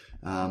commercial.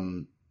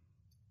 And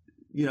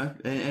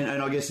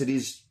I guess it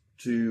is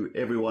to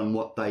everyone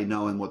what they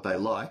know and what they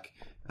like,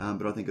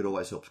 but I think it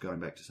always helps going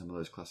back to some of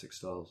those classic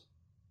styles.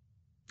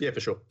 Yeah, for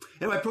sure.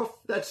 Anyway, Prof,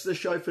 that's the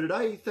show for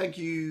today. Thank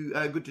you.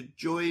 Good to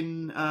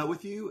join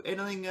with you.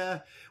 Anything?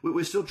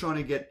 We're still trying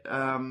to get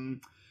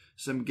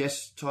some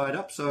guests tied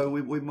up, so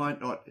we might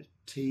not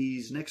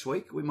tease next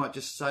week. We might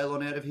just sail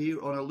on out of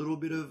here on a little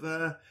bit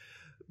of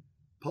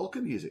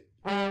polka music.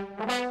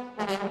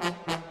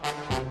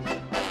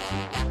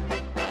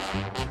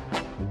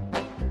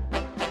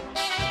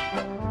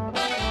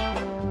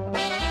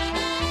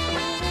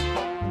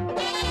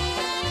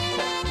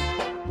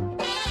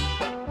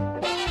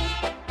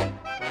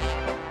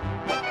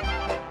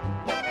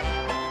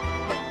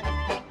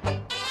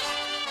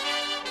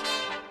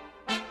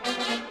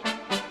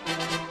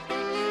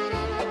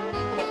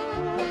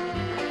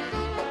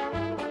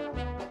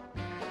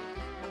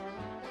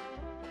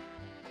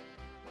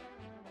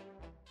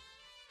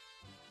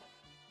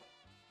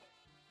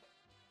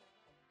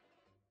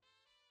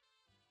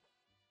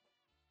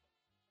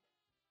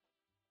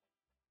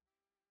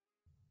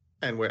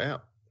 And we're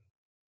out.